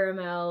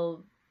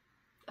caramel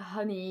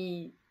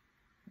honey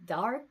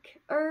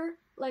darker,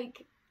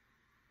 like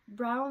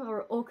brown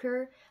or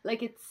ochre.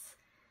 Like, it's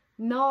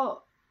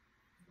not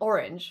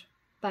orange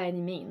by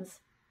any means.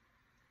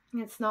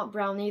 It's not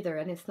brown either,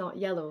 and it's not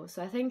yellow.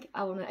 So I think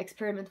I want to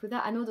experiment with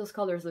that. I know those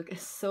colors look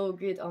so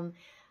good on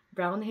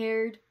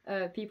brown-haired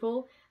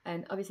people,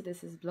 and obviously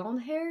this is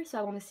blonde hair, so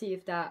I want to see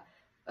if that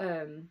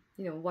you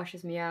know,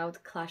 washes me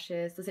out,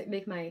 clashes. Does it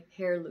make my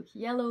hair look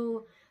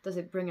yellow? Does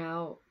it bring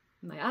out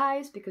my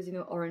eyes, because you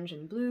know, orange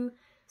and blue?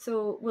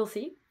 So we'll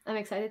see. I'm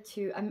excited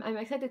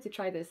to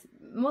try this,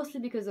 mostly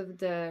because of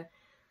the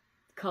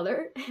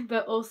color,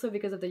 but also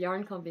because of the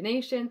yarn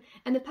combination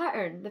and the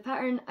pattern. The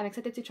pattern, I'm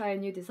excited to try a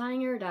new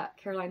designer that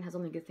Caroline has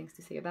only good things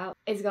to say about.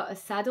 It's got a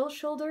saddle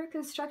shoulder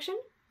construction.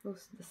 Oh,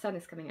 the sun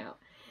is coming out.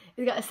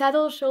 It's got a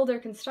saddle shoulder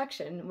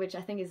construction, which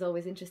I think is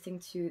always interesting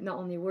to not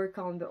only work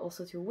on but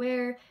also to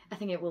wear. I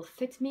think it will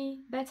fit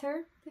me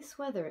better. This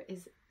weather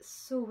is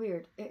so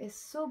weird. It is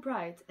so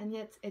bright, and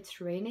yet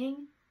it's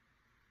raining,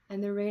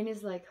 and the rain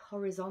is like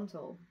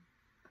horizontal.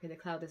 Okay, the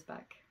cloud is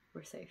back.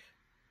 We're safe.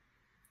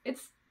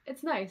 It's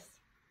nice.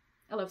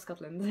 I love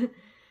Scotland.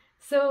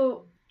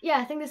 So yeah,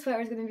 I think this sweater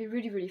is going to be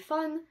really, really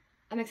fun.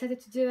 I'm excited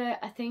to do it.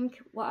 I think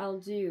what I'll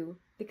do,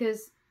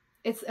 because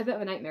it's a bit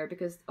of a nightmare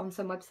because on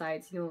some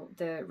websites, you know,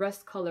 the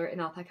rust color in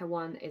alpaca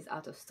one is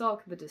out of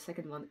stock, but the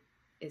second one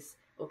is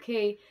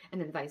okay,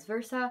 and then vice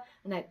versa.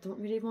 And I don't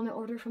really want to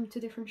order from 2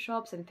 different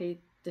shops and pay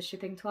the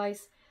shipping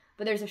twice.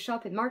 But there's a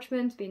shop in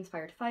Marchmont, Be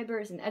Inspired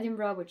Fibers in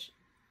Edinburgh, which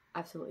I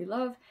absolutely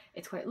love.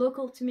 It's quite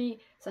local to me,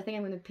 so I think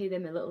I'm going to pay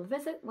them a little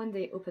visit when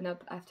they open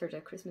up after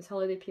the Christmas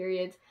holiday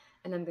period,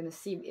 and I'm going to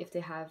see if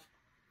they have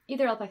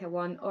either alpaca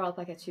 1 or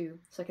alpaca 2,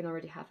 so I can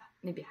already have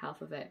maybe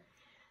half of it.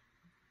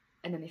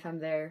 And then if I'm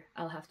there,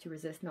 I'll have to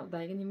resist not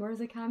buying any more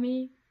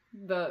Zakami,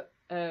 but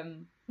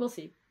we'll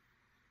see.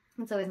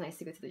 It's always nice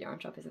to go to the yarn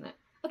shop, isn't it?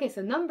 Okay,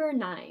 so number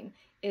 9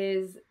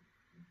 is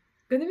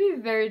going to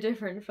be very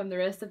different from the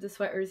rest of the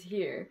sweaters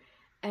here,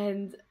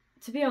 and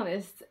to be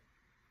honest,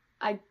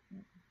 I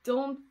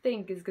don't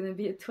think it's going to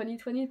be a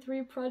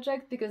 2023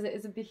 project because it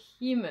is a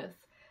behemoth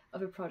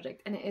of a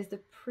project, and it is the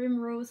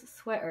Primrose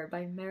Sweater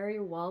by Mary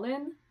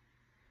Wallen.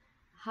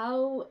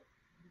 How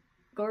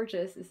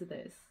gorgeous is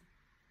this?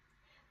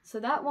 So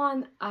that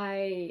one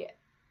I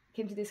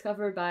came to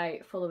discover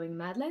by following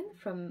Madeline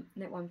from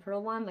Knit One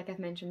Purl One. Like I've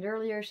mentioned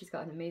earlier, she's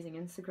got an amazing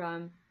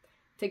Instagram,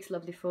 takes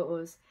lovely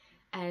photos,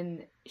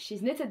 and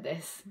she's knitted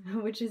this,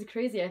 which is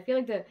crazy. I feel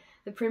like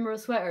the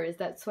Primrose Sweater is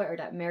that sweater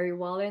that Mary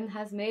Wallen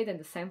has made, and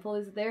the sample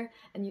is there,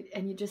 and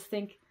you just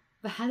think,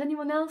 but has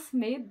anyone else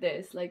made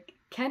this? Like,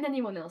 can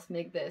anyone else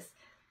make this?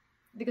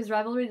 Because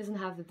Ravelry doesn't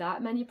have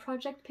that many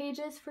project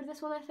pages for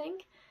this one, I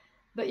think.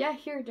 But yeah,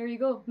 there you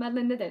go.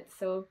 Madeline did it,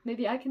 so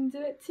maybe I can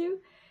do it too.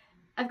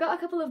 I've got a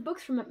couple of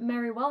books from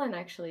Mary Wallen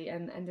actually,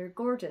 and they're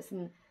gorgeous.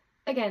 And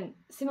again,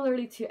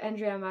 similarly to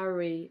Andrea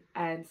Mowry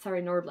and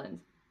Sari Nordland,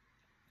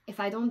 if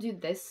I don't do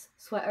this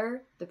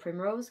sweater, the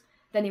Primrose,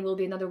 then it will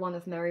be another one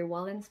of Mary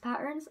Wallen's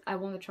patterns. I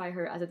want to try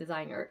her as a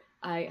designer.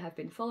 I have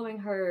been following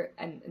her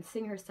and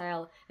seeing her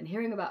style and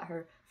hearing about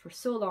her for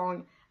so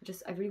long.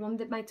 I really want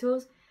to dip my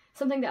toes.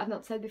 Something that I've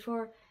not said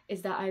before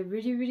is that I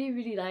really, really,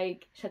 really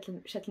like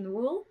Shetland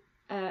wool.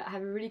 I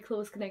have a really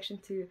close connection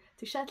to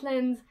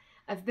Shetland.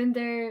 I've been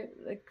there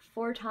like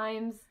 4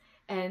 times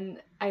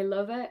and I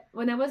love it.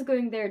 When I was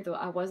going there though,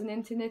 I wasn't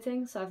into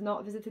knitting, so I've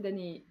not visited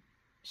any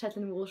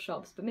Shetland wool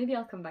shops, but maybe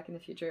I'll come back in the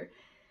future.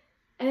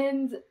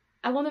 And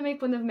I want to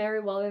make one of Mary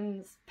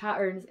Wallen's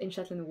patterns in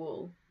Shetland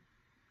wool.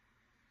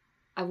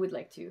 I would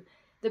like to.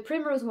 The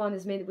Primrose one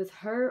is made with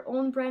her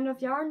own brand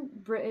of yarn,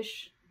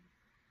 British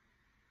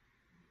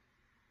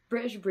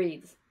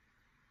Breeds.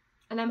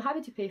 And I'm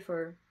happy to pay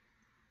for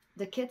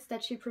the kits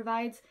that she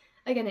provides.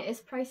 Again, it is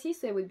pricey,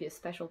 so it would be a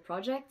special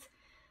project.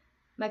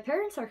 My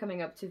parents are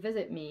coming up to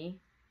visit me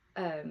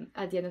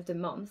at the end of the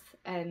month,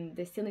 and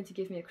they still need to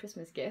give me a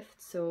Christmas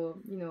gift, so,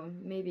 you know,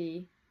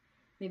 maybe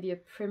a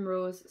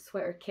Primrose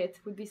sweater kit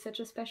would be such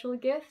a special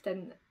gift,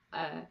 and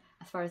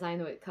as far as I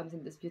know, it comes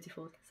in this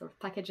beautiful sort of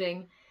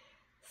packaging.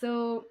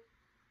 So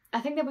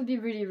I think that would be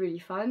really, really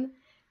fun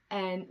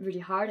and really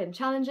hard and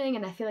challenging,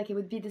 and I feel like it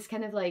would be this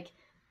kind of like,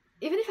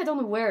 even if I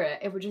don't wear it,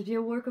 it would just be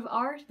a work of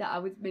art that I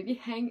would maybe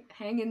hang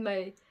in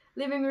my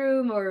living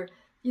room, or,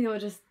 you know,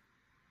 just,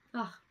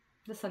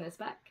 the sun is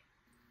back.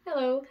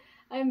 Hello,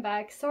 I'm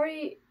back.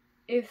 Sorry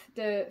if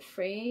the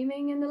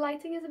framing and the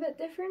lighting is a bit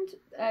different.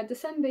 The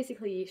sun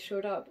basically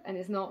showed up and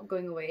is not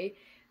going away,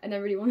 and I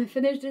really want to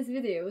finish this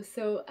video,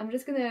 so I'm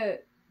just gonna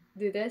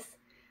do this,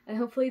 and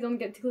hopefully don't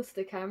get too close to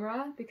the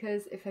camera,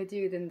 because if I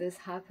do, then this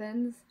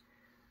happens.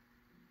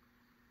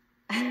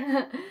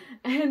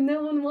 And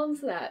no one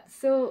wants that,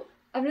 so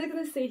I'm just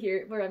gonna stay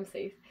here where I'm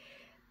safe.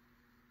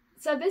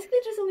 So I basically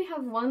just only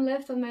have one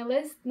left on my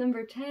list,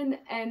 number 10,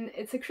 and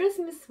it's a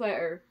Christmas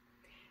sweater.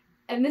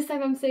 And this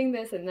time I'm saying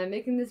this, and I'm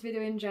making this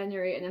video in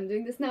January, and I'm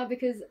doing this now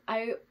because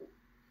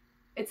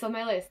it's on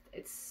my list.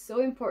 It's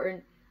so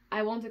important.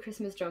 I want a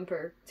Christmas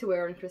jumper to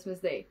wear on Christmas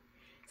Day.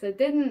 So I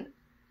didn't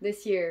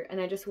this year, and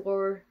I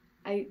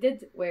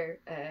did wear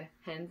a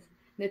hand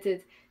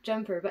knitted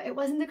jumper, but it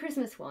wasn't the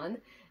Christmas one.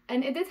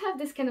 And it did have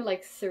this kind of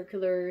like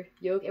circular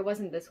yoke. It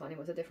wasn't this one, it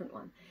was a different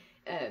one.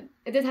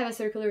 It did have a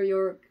circular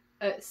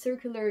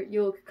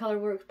yoke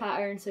colorwork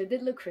pattern, so it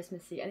did look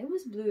Christmassy, and it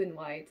was blue and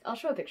white. I'll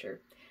show a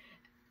picture.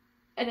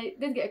 And I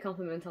did get a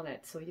compliment on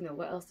it, so you know,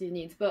 what else do you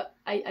need? But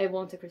I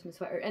want a Christmas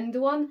sweater. And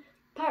the one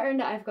pattern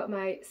that I've got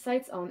my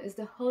sights on is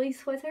the Holly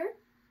Sweater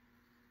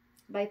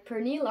by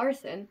Pernille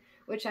Larsen,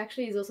 which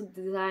actually is also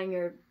the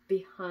designer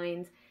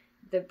behind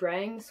the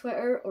Brang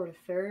sweater, or the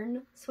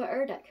Fern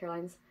sweater that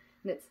Caroline's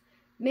knits,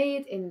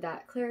 made in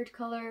that claret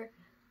color.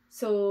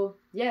 So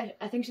yeah,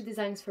 I think she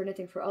designs for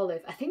Knitting for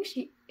Olive. I think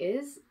she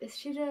is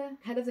she the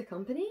head of the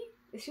company?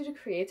 Is she the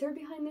creator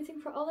behind Knitting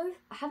for Olive?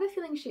 I have a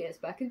feeling she is,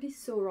 but I could be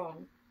so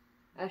wrong.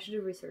 I should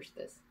have researched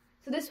this.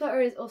 So this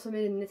sweater is also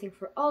made in Knitting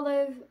for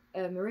Olive,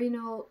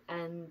 merino,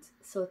 and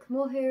silk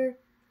mohair.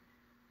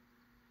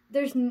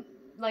 There's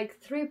like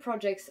 3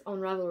 projects on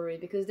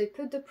Ravelry, because they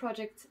put the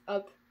project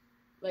up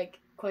like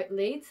quite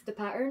late, the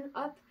pattern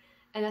up,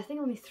 and I think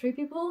only 3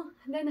 people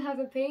then have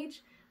a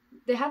page.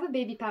 They have a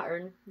baby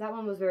pattern, that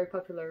one was very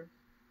popular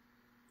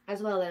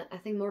as well, and I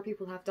think more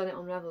people have done it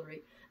on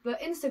Ravelry.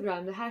 But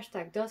Instagram, the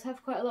hashtag, does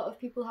have quite a lot of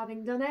people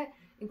having done it,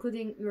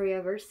 including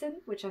Maria Versen,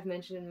 which I've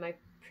mentioned in my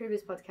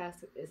previous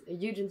podcast, is a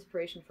huge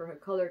inspiration for her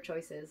colour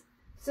choices.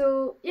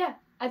 So yeah,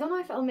 I don't know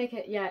if I'll make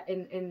it yet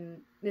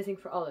in Knitting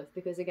for Olive,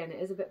 because again,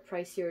 it is a bit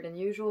pricier than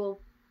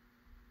usual,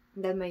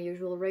 than my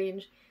usual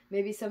range.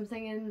 Maybe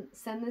something in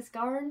Sendless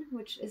Garn,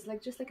 which is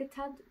like just like a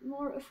tad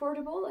more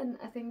affordable, and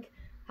I think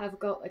have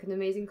got like an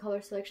amazing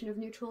colour selection of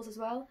neutrals as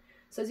well.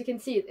 So as you can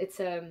see,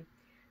 it's a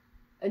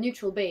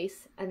neutral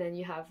base, and then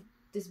you have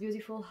this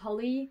beautiful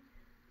holly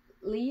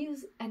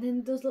leaves, and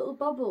then those little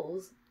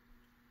bubbles.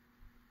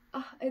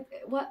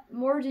 What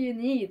more do you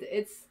need?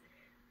 It's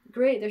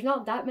great. There's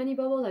not that many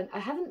bubbles, and I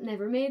haven't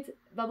never made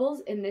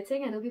bubbles in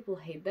knitting. I know people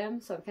hate them,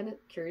 so I'm kind of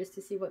curious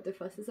to see what the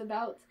fuss is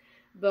about,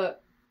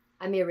 but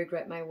I may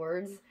regret my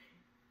words.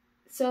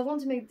 So I want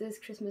to make this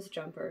Christmas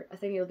jumper. I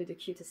think it'll be the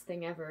cutest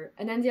thing ever.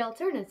 And then the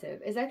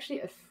alternative is actually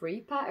a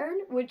free pattern,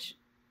 which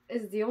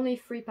is the only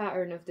free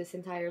pattern of this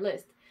entire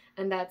list,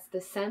 and that's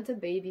the Santa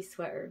Baby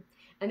Sweater.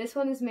 And this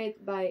one is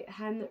made by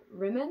Han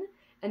Rimmen,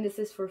 and this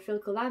is for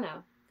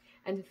Filcolana.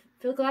 And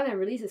Filcolana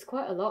releases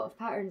quite a lot of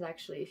patterns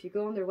actually. If you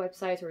go on their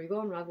website or you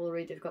go on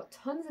Ravelry, they've got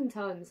tons and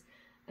tons,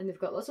 and they've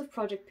got lots of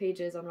project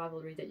pages on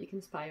Ravelry that you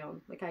can spy on,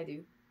 like I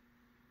do,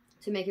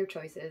 to make your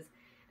choices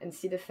and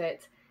see the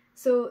fit.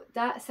 So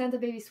that Santa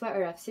Baby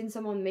Sweater, I've seen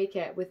someone make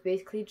it with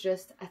basically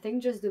just, I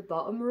think just the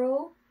bottom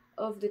row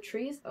of the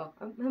trees. Oh,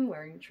 I'm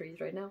wearing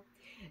trees right now.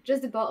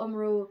 Just the bottom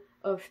row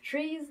of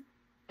trees,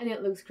 and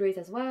it looks great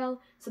as well.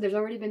 So there's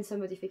already been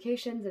some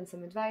modifications and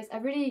some advice. I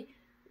really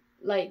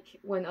like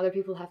when other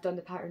people have done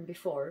the pattern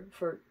before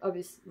for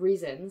obvious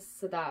reasons,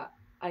 so that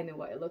I know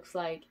what it looks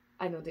like.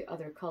 I know the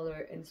other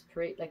color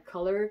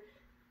color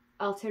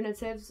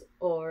alternatives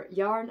or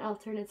yarn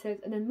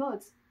alternatives, and then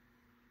mods.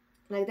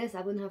 Like this,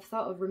 I wouldn't have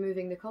thought of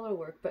removing the color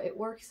work, but it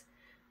works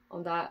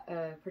on that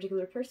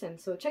particular person.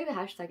 So check the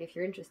hashtag if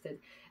you're interested.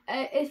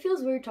 It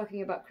feels weird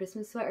talking about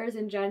Christmas sweaters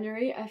in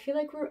January. I feel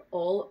like we're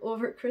all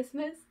over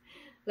Christmas.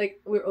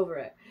 Like, we're over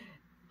it.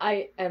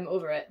 I am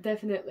over it,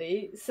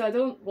 definitely. So I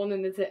don't want to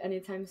knit it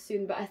anytime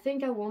soon, but I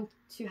think I want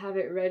to have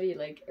it ready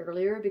like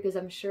earlier, because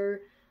I'm sure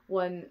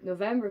when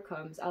November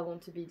comes, I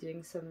want to be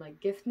doing some like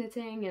gift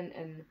knitting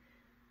and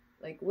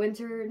like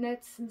winter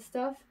knits and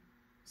stuff.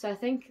 So I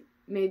think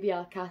maybe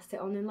I'll cast it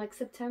on in like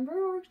September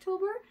or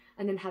October,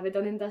 and then have it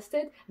done and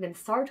dusted, and then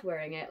start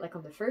wearing it like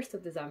on the 1st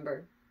of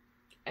December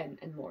and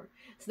more.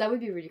 So that would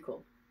be really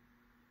cool.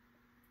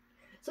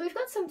 So we've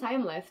got some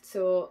time left,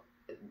 so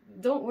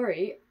don't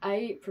worry,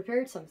 I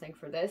prepared something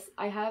for this.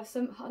 I have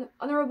some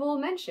honorable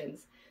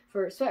mentions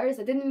for sweaters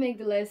that didn't make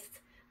the list,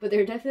 but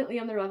they're definitely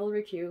on the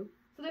Ravelry queue.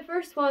 So the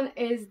first one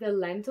is the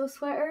Lento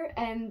sweater,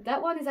 and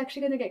that one is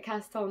actually going to get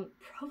cast on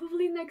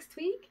probably next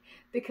week,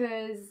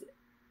 because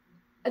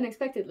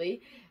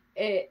unexpectedly,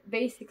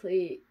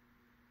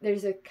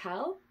 there's a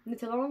KAL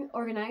knit along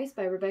organized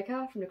by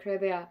Rebecca from the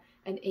Crebea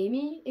and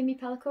Amy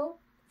Palco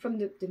from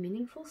the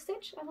Meaningful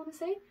Stitch, I want to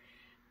say.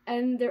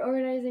 And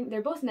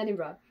they're both in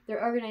Edinburgh.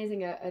 They're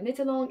organizing a knit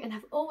along, and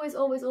have always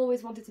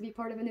wanted to be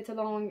part of a knit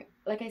along.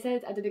 Like I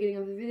said at the beginning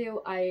of the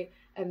video, I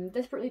am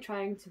desperately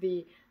trying to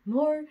be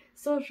more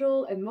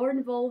social and more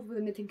involved with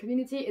the knitting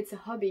community. It's a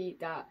hobby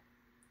that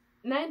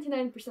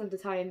 99% of the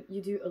time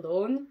you do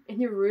alone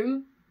in your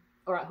room,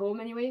 or at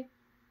home anyway.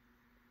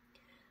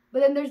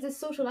 But then there's this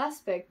social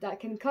aspect that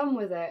can come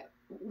with it,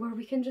 where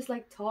we can just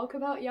like talk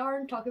about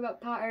yarn, talk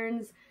about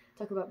patterns,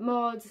 talk about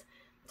mods,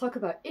 talk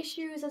about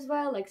issues as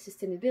well, like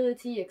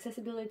sustainability,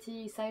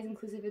 accessibility, size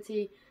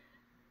inclusivity,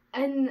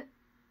 and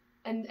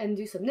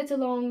do some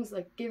knit-alongs,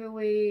 like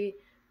giveaway,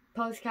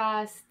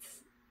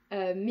 podcasts,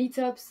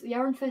 meetups,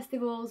 yarn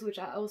festivals, which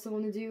I also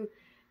want to do.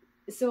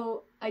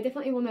 So I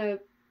definitely want to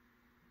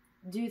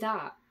do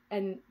that.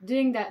 And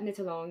doing that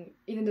knit-along,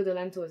 even though the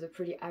Lento is a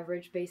pretty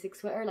average basic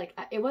sweater, like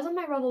it was on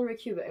my Ravelry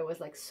queue, but it was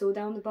like so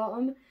down the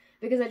bottom,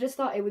 because I just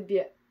thought it would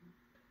be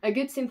a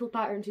good simple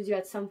pattern to do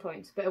at some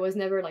point, but it was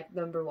never like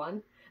number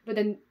one. But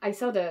then I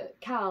saw the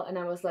KAL and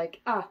I was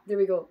like, there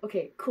we go.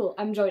 Okay, cool.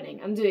 I'm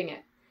joining. I'm doing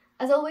it.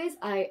 As always,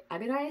 I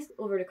agonized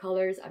over the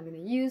colors I'm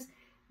going to use.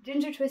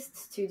 Ginger Twist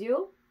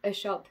Studio, a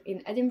shop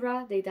in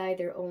Edinburgh. They dye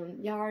their own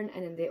yarn,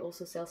 and then they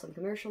also sell some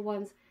commercial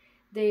ones.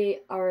 They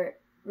are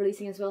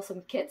releasing as well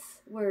some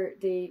kits where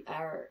they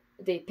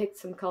picked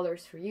some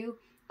colors for you.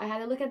 I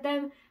had a look at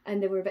them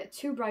and they were a bit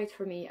too bright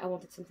for me. I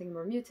wanted something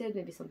more muted,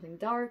 maybe something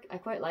dark. I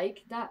quite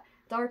like that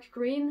dark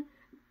green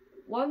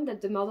one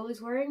that the model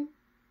is wearing.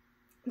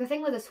 The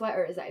thing with the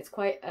sweater is that it's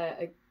quite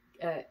a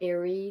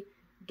airy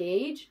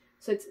gauge,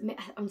 so it's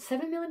on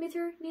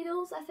 7mm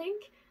needles, I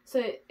think,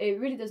 so it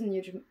really doesn't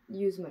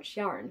use much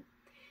yarn.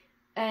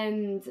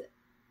 And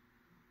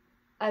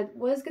I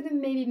was gonna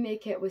maybe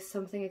make it with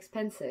something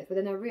expensive, but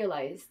then I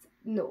realized,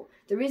 no,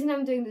 the reason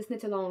I'm doing this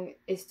knit along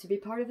is to be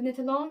part of a knit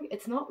along.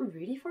 It's not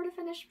really for the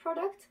finished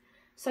product,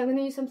 so I'm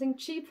gonna use something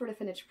cheap for the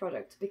finished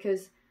product,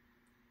 because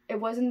it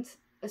wasn't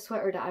a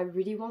sweater that I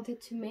really wanted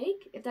to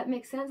make, if that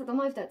makes sense. I don't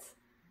know if that's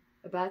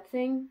a bad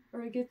thing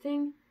or a good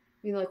thing.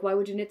 You know, like, why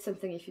would you knit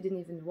something if you didn't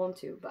even want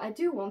to? But I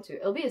do want to.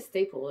 It'll be a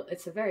staple.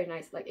 It's a very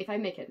nice, like, if I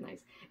make it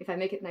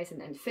nice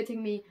and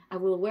fitting me, I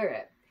will wear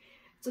it.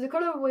 So the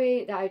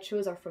colorway that I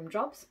chose are from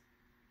Drops.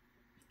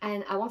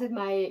 And I wanted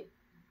my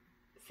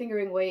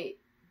fingering weight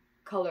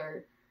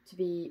color to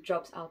be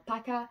Drops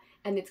Alpaca,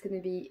 and it's going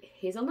to be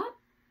Hazelnut,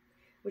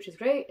 which is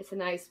great. It's a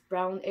nice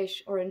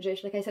brownish,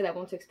 orangish. Like I said, I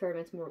want to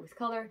experiment more with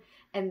color.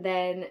 And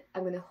then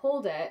I'm going to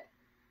hold it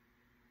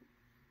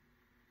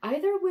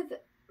either with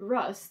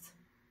Rust,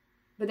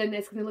 but then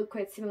it's going to look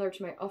quite similar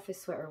to my office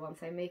sweater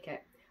once I make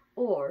it,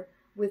 or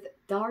with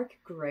dark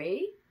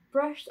grey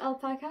brushed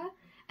alpaca,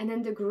 and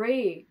then the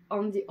grey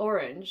on the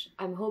orange,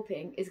 I'm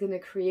hoping, is going to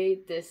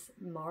create this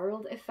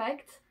marled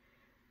effect.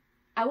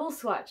 I will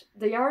swatch.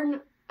 The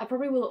yarn, I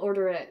probably will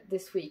order it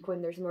this week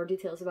when there's more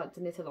details about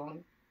the knit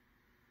along.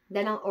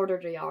 Then I'll order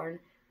the yarn,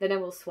 then I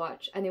will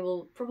swatch, and it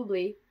will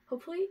probably,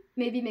 hopefully,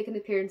 maybe make an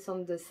appearance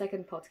on the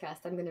second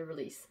podcast I'm going to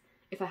release,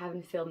 if I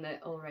haven't filmed it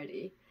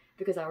already,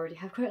 because I already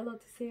have quite a lot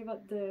to say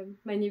about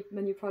my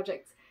new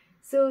projects.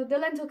 So the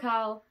lentil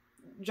cowl,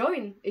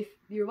 join if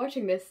you're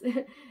watching this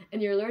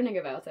and you're learning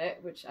about it,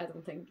 which I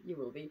don't think you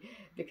will be,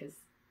 because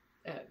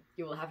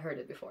you will have heard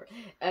it before.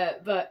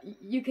 But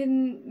you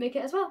can make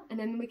it as well, and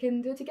then we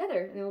can do it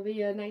together, and it'll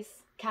be a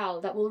nice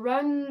cowl that will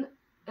run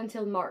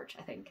until March,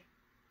 I think.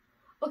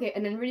 Okay,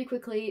 and then really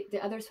quickly,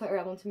 the other sweater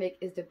I want to make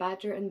is the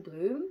Badger and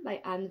Bloom by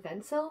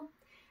Vintersol.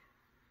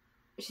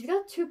 She's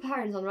got two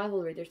patterns on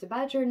Ravelry. There's the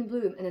Badger and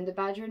Bloom and then the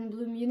Badger and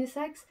Bloom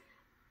unisex,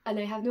 and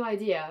I have no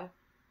idea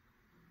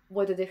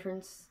what the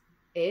difference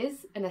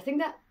is, and I think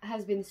that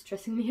has been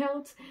stressing me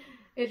out.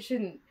 It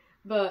shouldn't,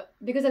 but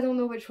because I don't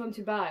know which one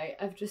to buy,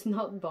 I've just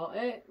not bought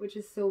it, which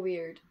is so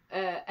weird.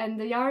 And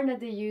the yarn that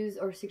they use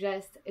or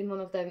suggest in one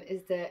of them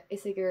is the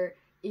Isager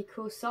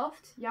Eco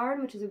Soft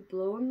yarn, which is a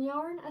blown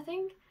yarn, I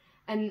think.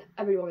 And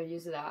I really want to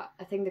use that.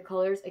 I think the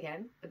colours,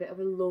 again, a bit of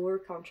a lower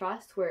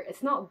contrast, where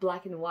it's not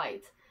black and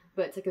white,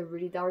 but it's like a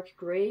really dark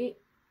grey,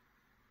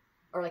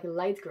 or like a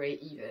light grey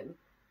even,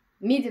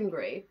 medium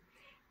grey,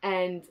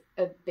 and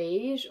a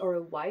beige or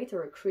a white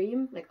or a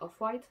cream, like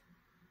off-white.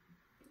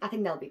 I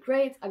think that'll be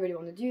great. I really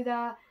want to do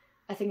that.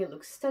 I think it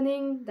looks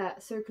stunning,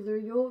 that circular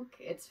yoke.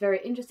 It's very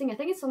interesting. I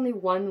think it's only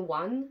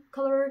 1/1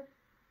 colour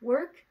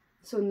work,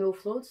 so no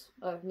floats,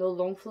 no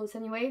long floats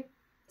anyway.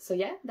 So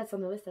yeah, that's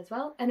on the list as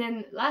well. And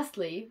then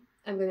lastly,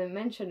 I'm going to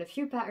mention a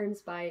few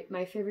patterns by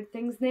My Favorite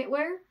Things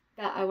knitwear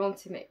that I want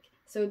to make.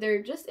 So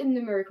they're just in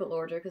numerical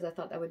order because I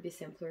thought that would be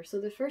simpler. So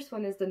the first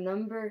one is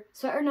the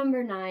sweater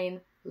number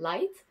 9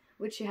 Light,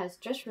 which she has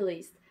just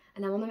released,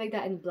 and I want to make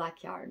that in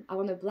black yarn. I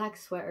want a black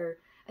sweater,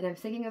 and I'm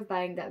thinking of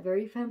buying that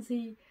very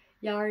fancy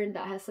yarn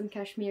that has some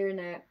cashmere in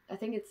it. I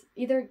think it's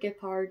either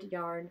Gepard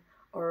yarn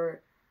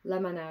or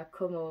Lamana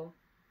Como.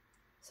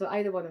 So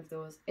either one of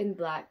those in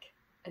black,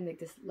 and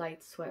make this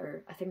light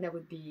sweater. I think that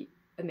would be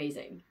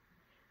amazing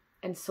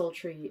and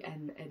sultry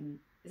and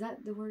is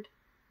that the word?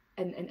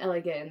 And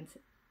elegant.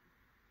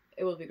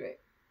 It will be great,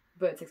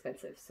 but it's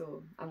expensive,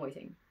 so I'm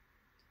waiting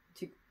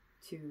to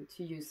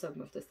use some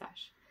of the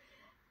stash.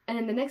 And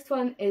then the next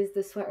one is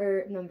the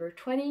sweater number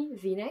 20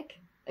 V-neck.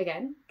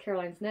 Again,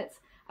 Caroline's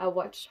Knits. I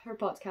watched her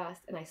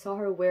podcast and I saw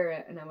her wear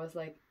it, and I was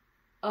like,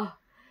 oh,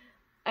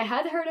 I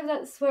had heard of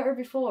that sweater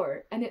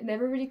before and it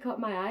never really caught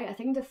my eye. I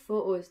think the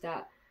photos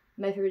that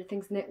My Favorite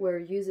Things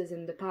knitwear uses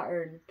in the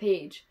pattern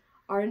page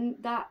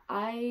aren't that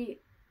eye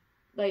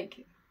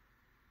like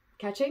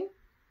catching,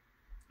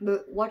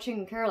 but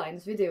watching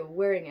Caroline's video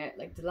wearing it,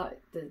 like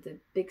the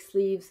big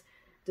sleeves,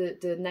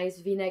 the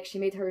nice V-neck, she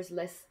made hers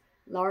less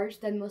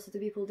large than most of the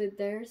people did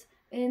theirs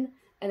in,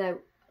 and I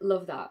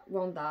love that,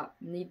 want that,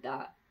 need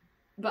that.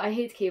 But I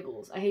hate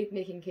cables. I hate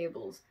making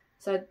cables,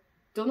 so I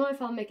don't know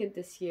if I'll make it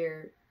this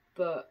year,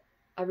 but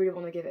I really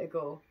want to give it a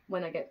go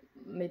when I get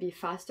maybe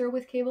faster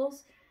with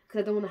cables,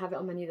 because I don't want to have it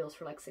on my needles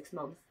for like 6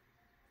 months.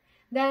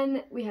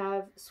 Then we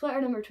have sweater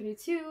number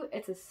 22.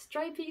 It's a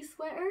stripy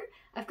sweater.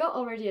 I've got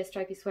already a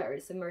stripy sweater.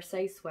 It's a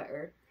Marseille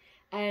sweater.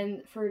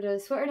 And for the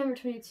sweater number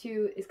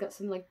 22, it's got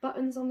some like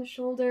buttons on the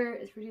shoulder.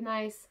 It's really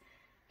nice.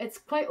 It's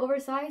quite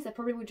oversized. I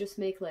probably would just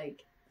make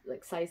like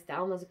size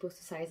down as opposed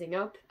to sizing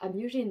up. I'm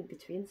usually in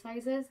between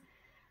sizes.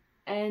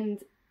 And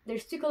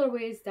there's two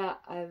colorways that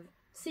I've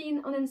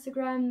seen on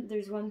Instagram.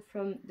 There's one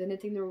from the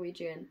Knitting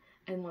Norwegian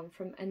and one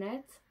from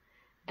Annette.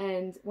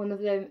 And one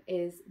of them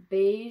is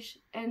beige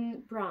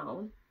and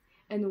brown,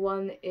 and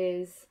one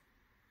is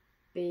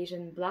beige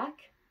and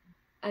black.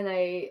 And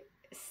I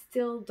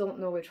still don't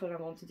know which one I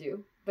want to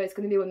do, but it's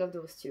going to be one of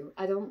those two.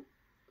 I don't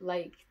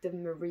like the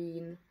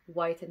marine,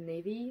 white and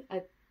navy.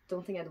 I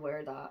don't think I'd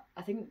wear that.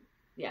 I think,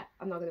 yeah,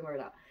 I'm not going to wear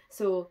that.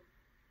 So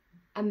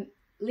I'm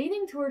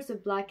leaning towards the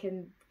black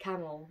and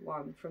camel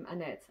one from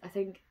Annette. I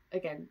think,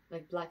 again,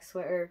 like black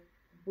sweater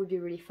would be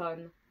really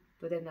fun,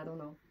 but then I don't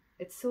know.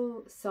 It's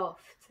so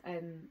soft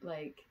and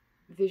like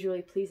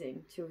visually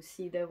pleasing to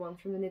see the one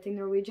from the Knitting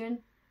Norwegian,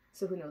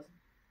 so who knows.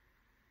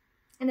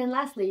 And then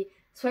lastly,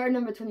 sweater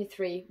number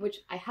 23, which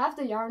I have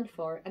the yarn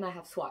for and I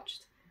have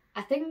swatched.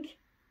 I think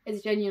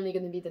it's genuinely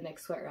going to be the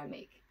next sweater I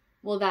make.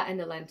 Well, that and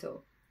the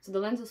lentil. So the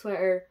lentil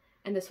sweater,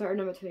 and the sweater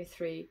number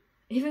 23,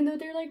 even though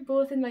they're like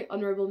both in my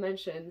honorable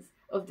mentions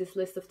of this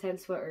list of 10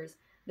 sweaters,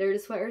 they're the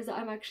sweaters that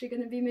I'm actually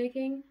going to be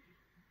making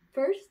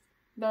first.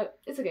 But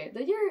it's okay,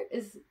 the year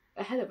is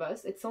ahead of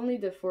us. It's only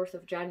the 4th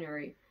of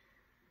January.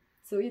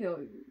 So, you know,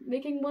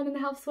 making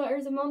 1.5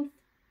 sweaters a month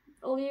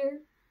all year,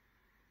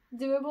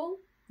 doable?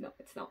 No,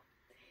 it's not.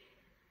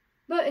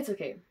 But it's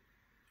okay.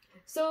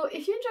 So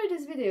if you enjoyed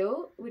this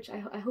video, which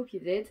I hope you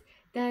did,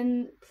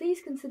 then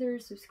please consider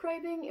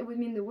subscribing. It would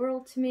mean the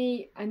world to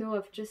me. I know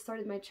I've just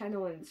started my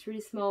channel and it's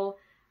really small,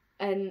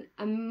 and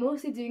I'm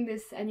mostly doing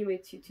this anyway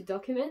to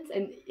document,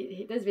 and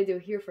this video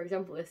here, for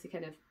example, is to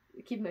kind of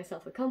keep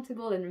myself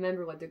accountable and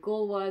remember what the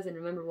goal was and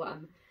remember what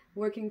I'm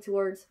working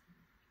towards,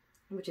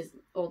 which is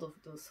all of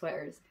those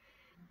sweaters.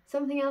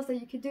 Something else that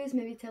you could do is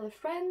maybe tell a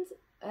friend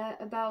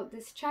about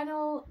this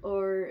channel,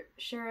 or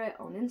share it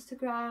on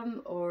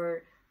Instagram,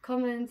 or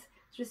comment,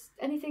 just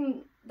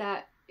anything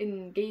that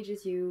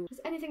engages you.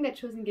 Just anything that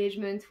shows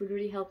engagement would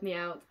really help me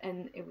out,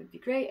 and it would be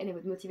great, and it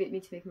would motivate me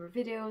to make more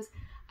videos.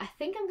 I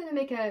think I'm gonna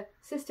make a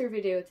sister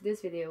video to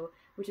this video,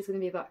 which is gonna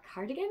be about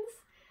cardigans.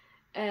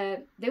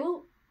 They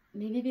will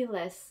maybe be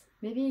less,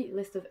 maybe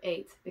list of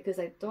 8, because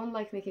I don't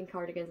like making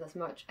cardigans as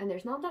much, and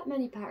there's not that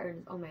many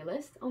patterns on my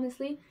list,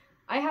 honestly.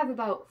 I have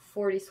about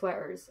 40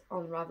 sweaters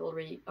on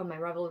my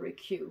Ravelry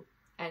queue,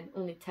 and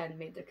only 10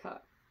 made the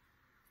cut.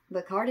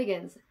 But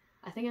cardigans,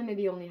 I think I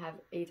maybe only have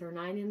 8 or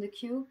 9 in the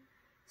queue,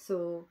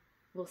 so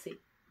we'll see.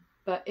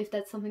 But if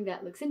that's something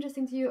that looks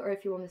interesting to you, or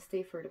if you want to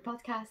stay for the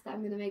podcast that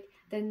I'm gonna make,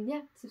 then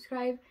yeah,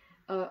 subscribe,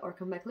 or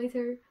come back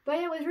later. But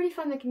yeah, it was really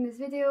fun making this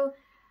video.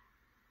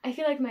 I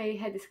feel like my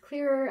head is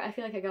clearer. I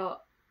feel like I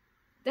got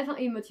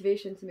definitely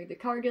motivation to make the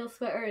Cargill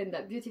sweater in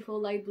that beautiful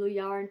light blue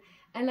yarn.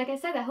 And like I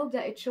said, I hope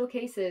that it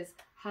showcases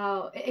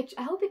how,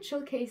 I hope it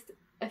showcased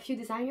a few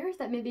designers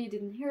that maybe you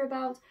didn't hear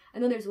about. I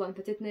know there's one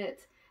Petite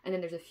Knit, and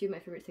then there's a few My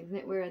Favorite Things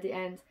Knitwear at the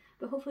end,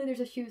 but hopefully there's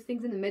a few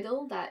things in the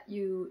middle that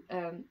you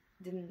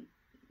didn't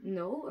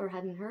know or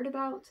hadn't heard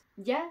about.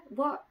 Yeah,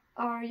 what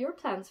are your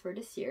plans for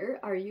this year?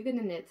 Are you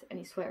gonna knit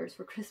any sweaters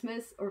for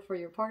Christmas or for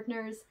your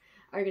partners?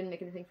 Are you gonna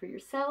make anything for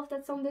yourself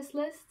that's on this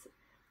list?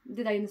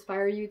 Did I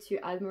inspire you to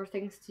add more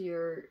things to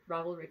your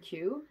Ravelry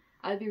queue?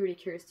 I'd be really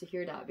curious to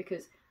hear that,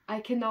 because I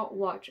cannot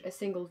watch a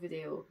single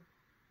video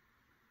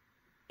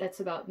that's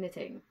about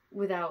knitting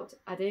without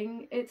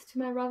adding it to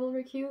my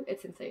Ravelry queue.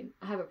 It's insane.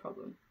 I have a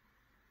problem.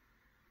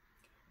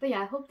 But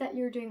yeah, I hope that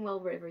you're doing well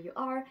wherever you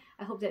are.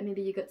 I hope that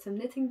maybe you got some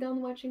knitting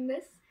done watching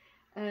this.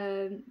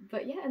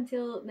 But yeah,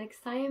 until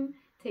next time,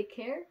 take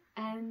care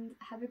and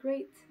have a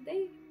great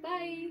day.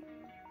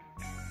 Bye!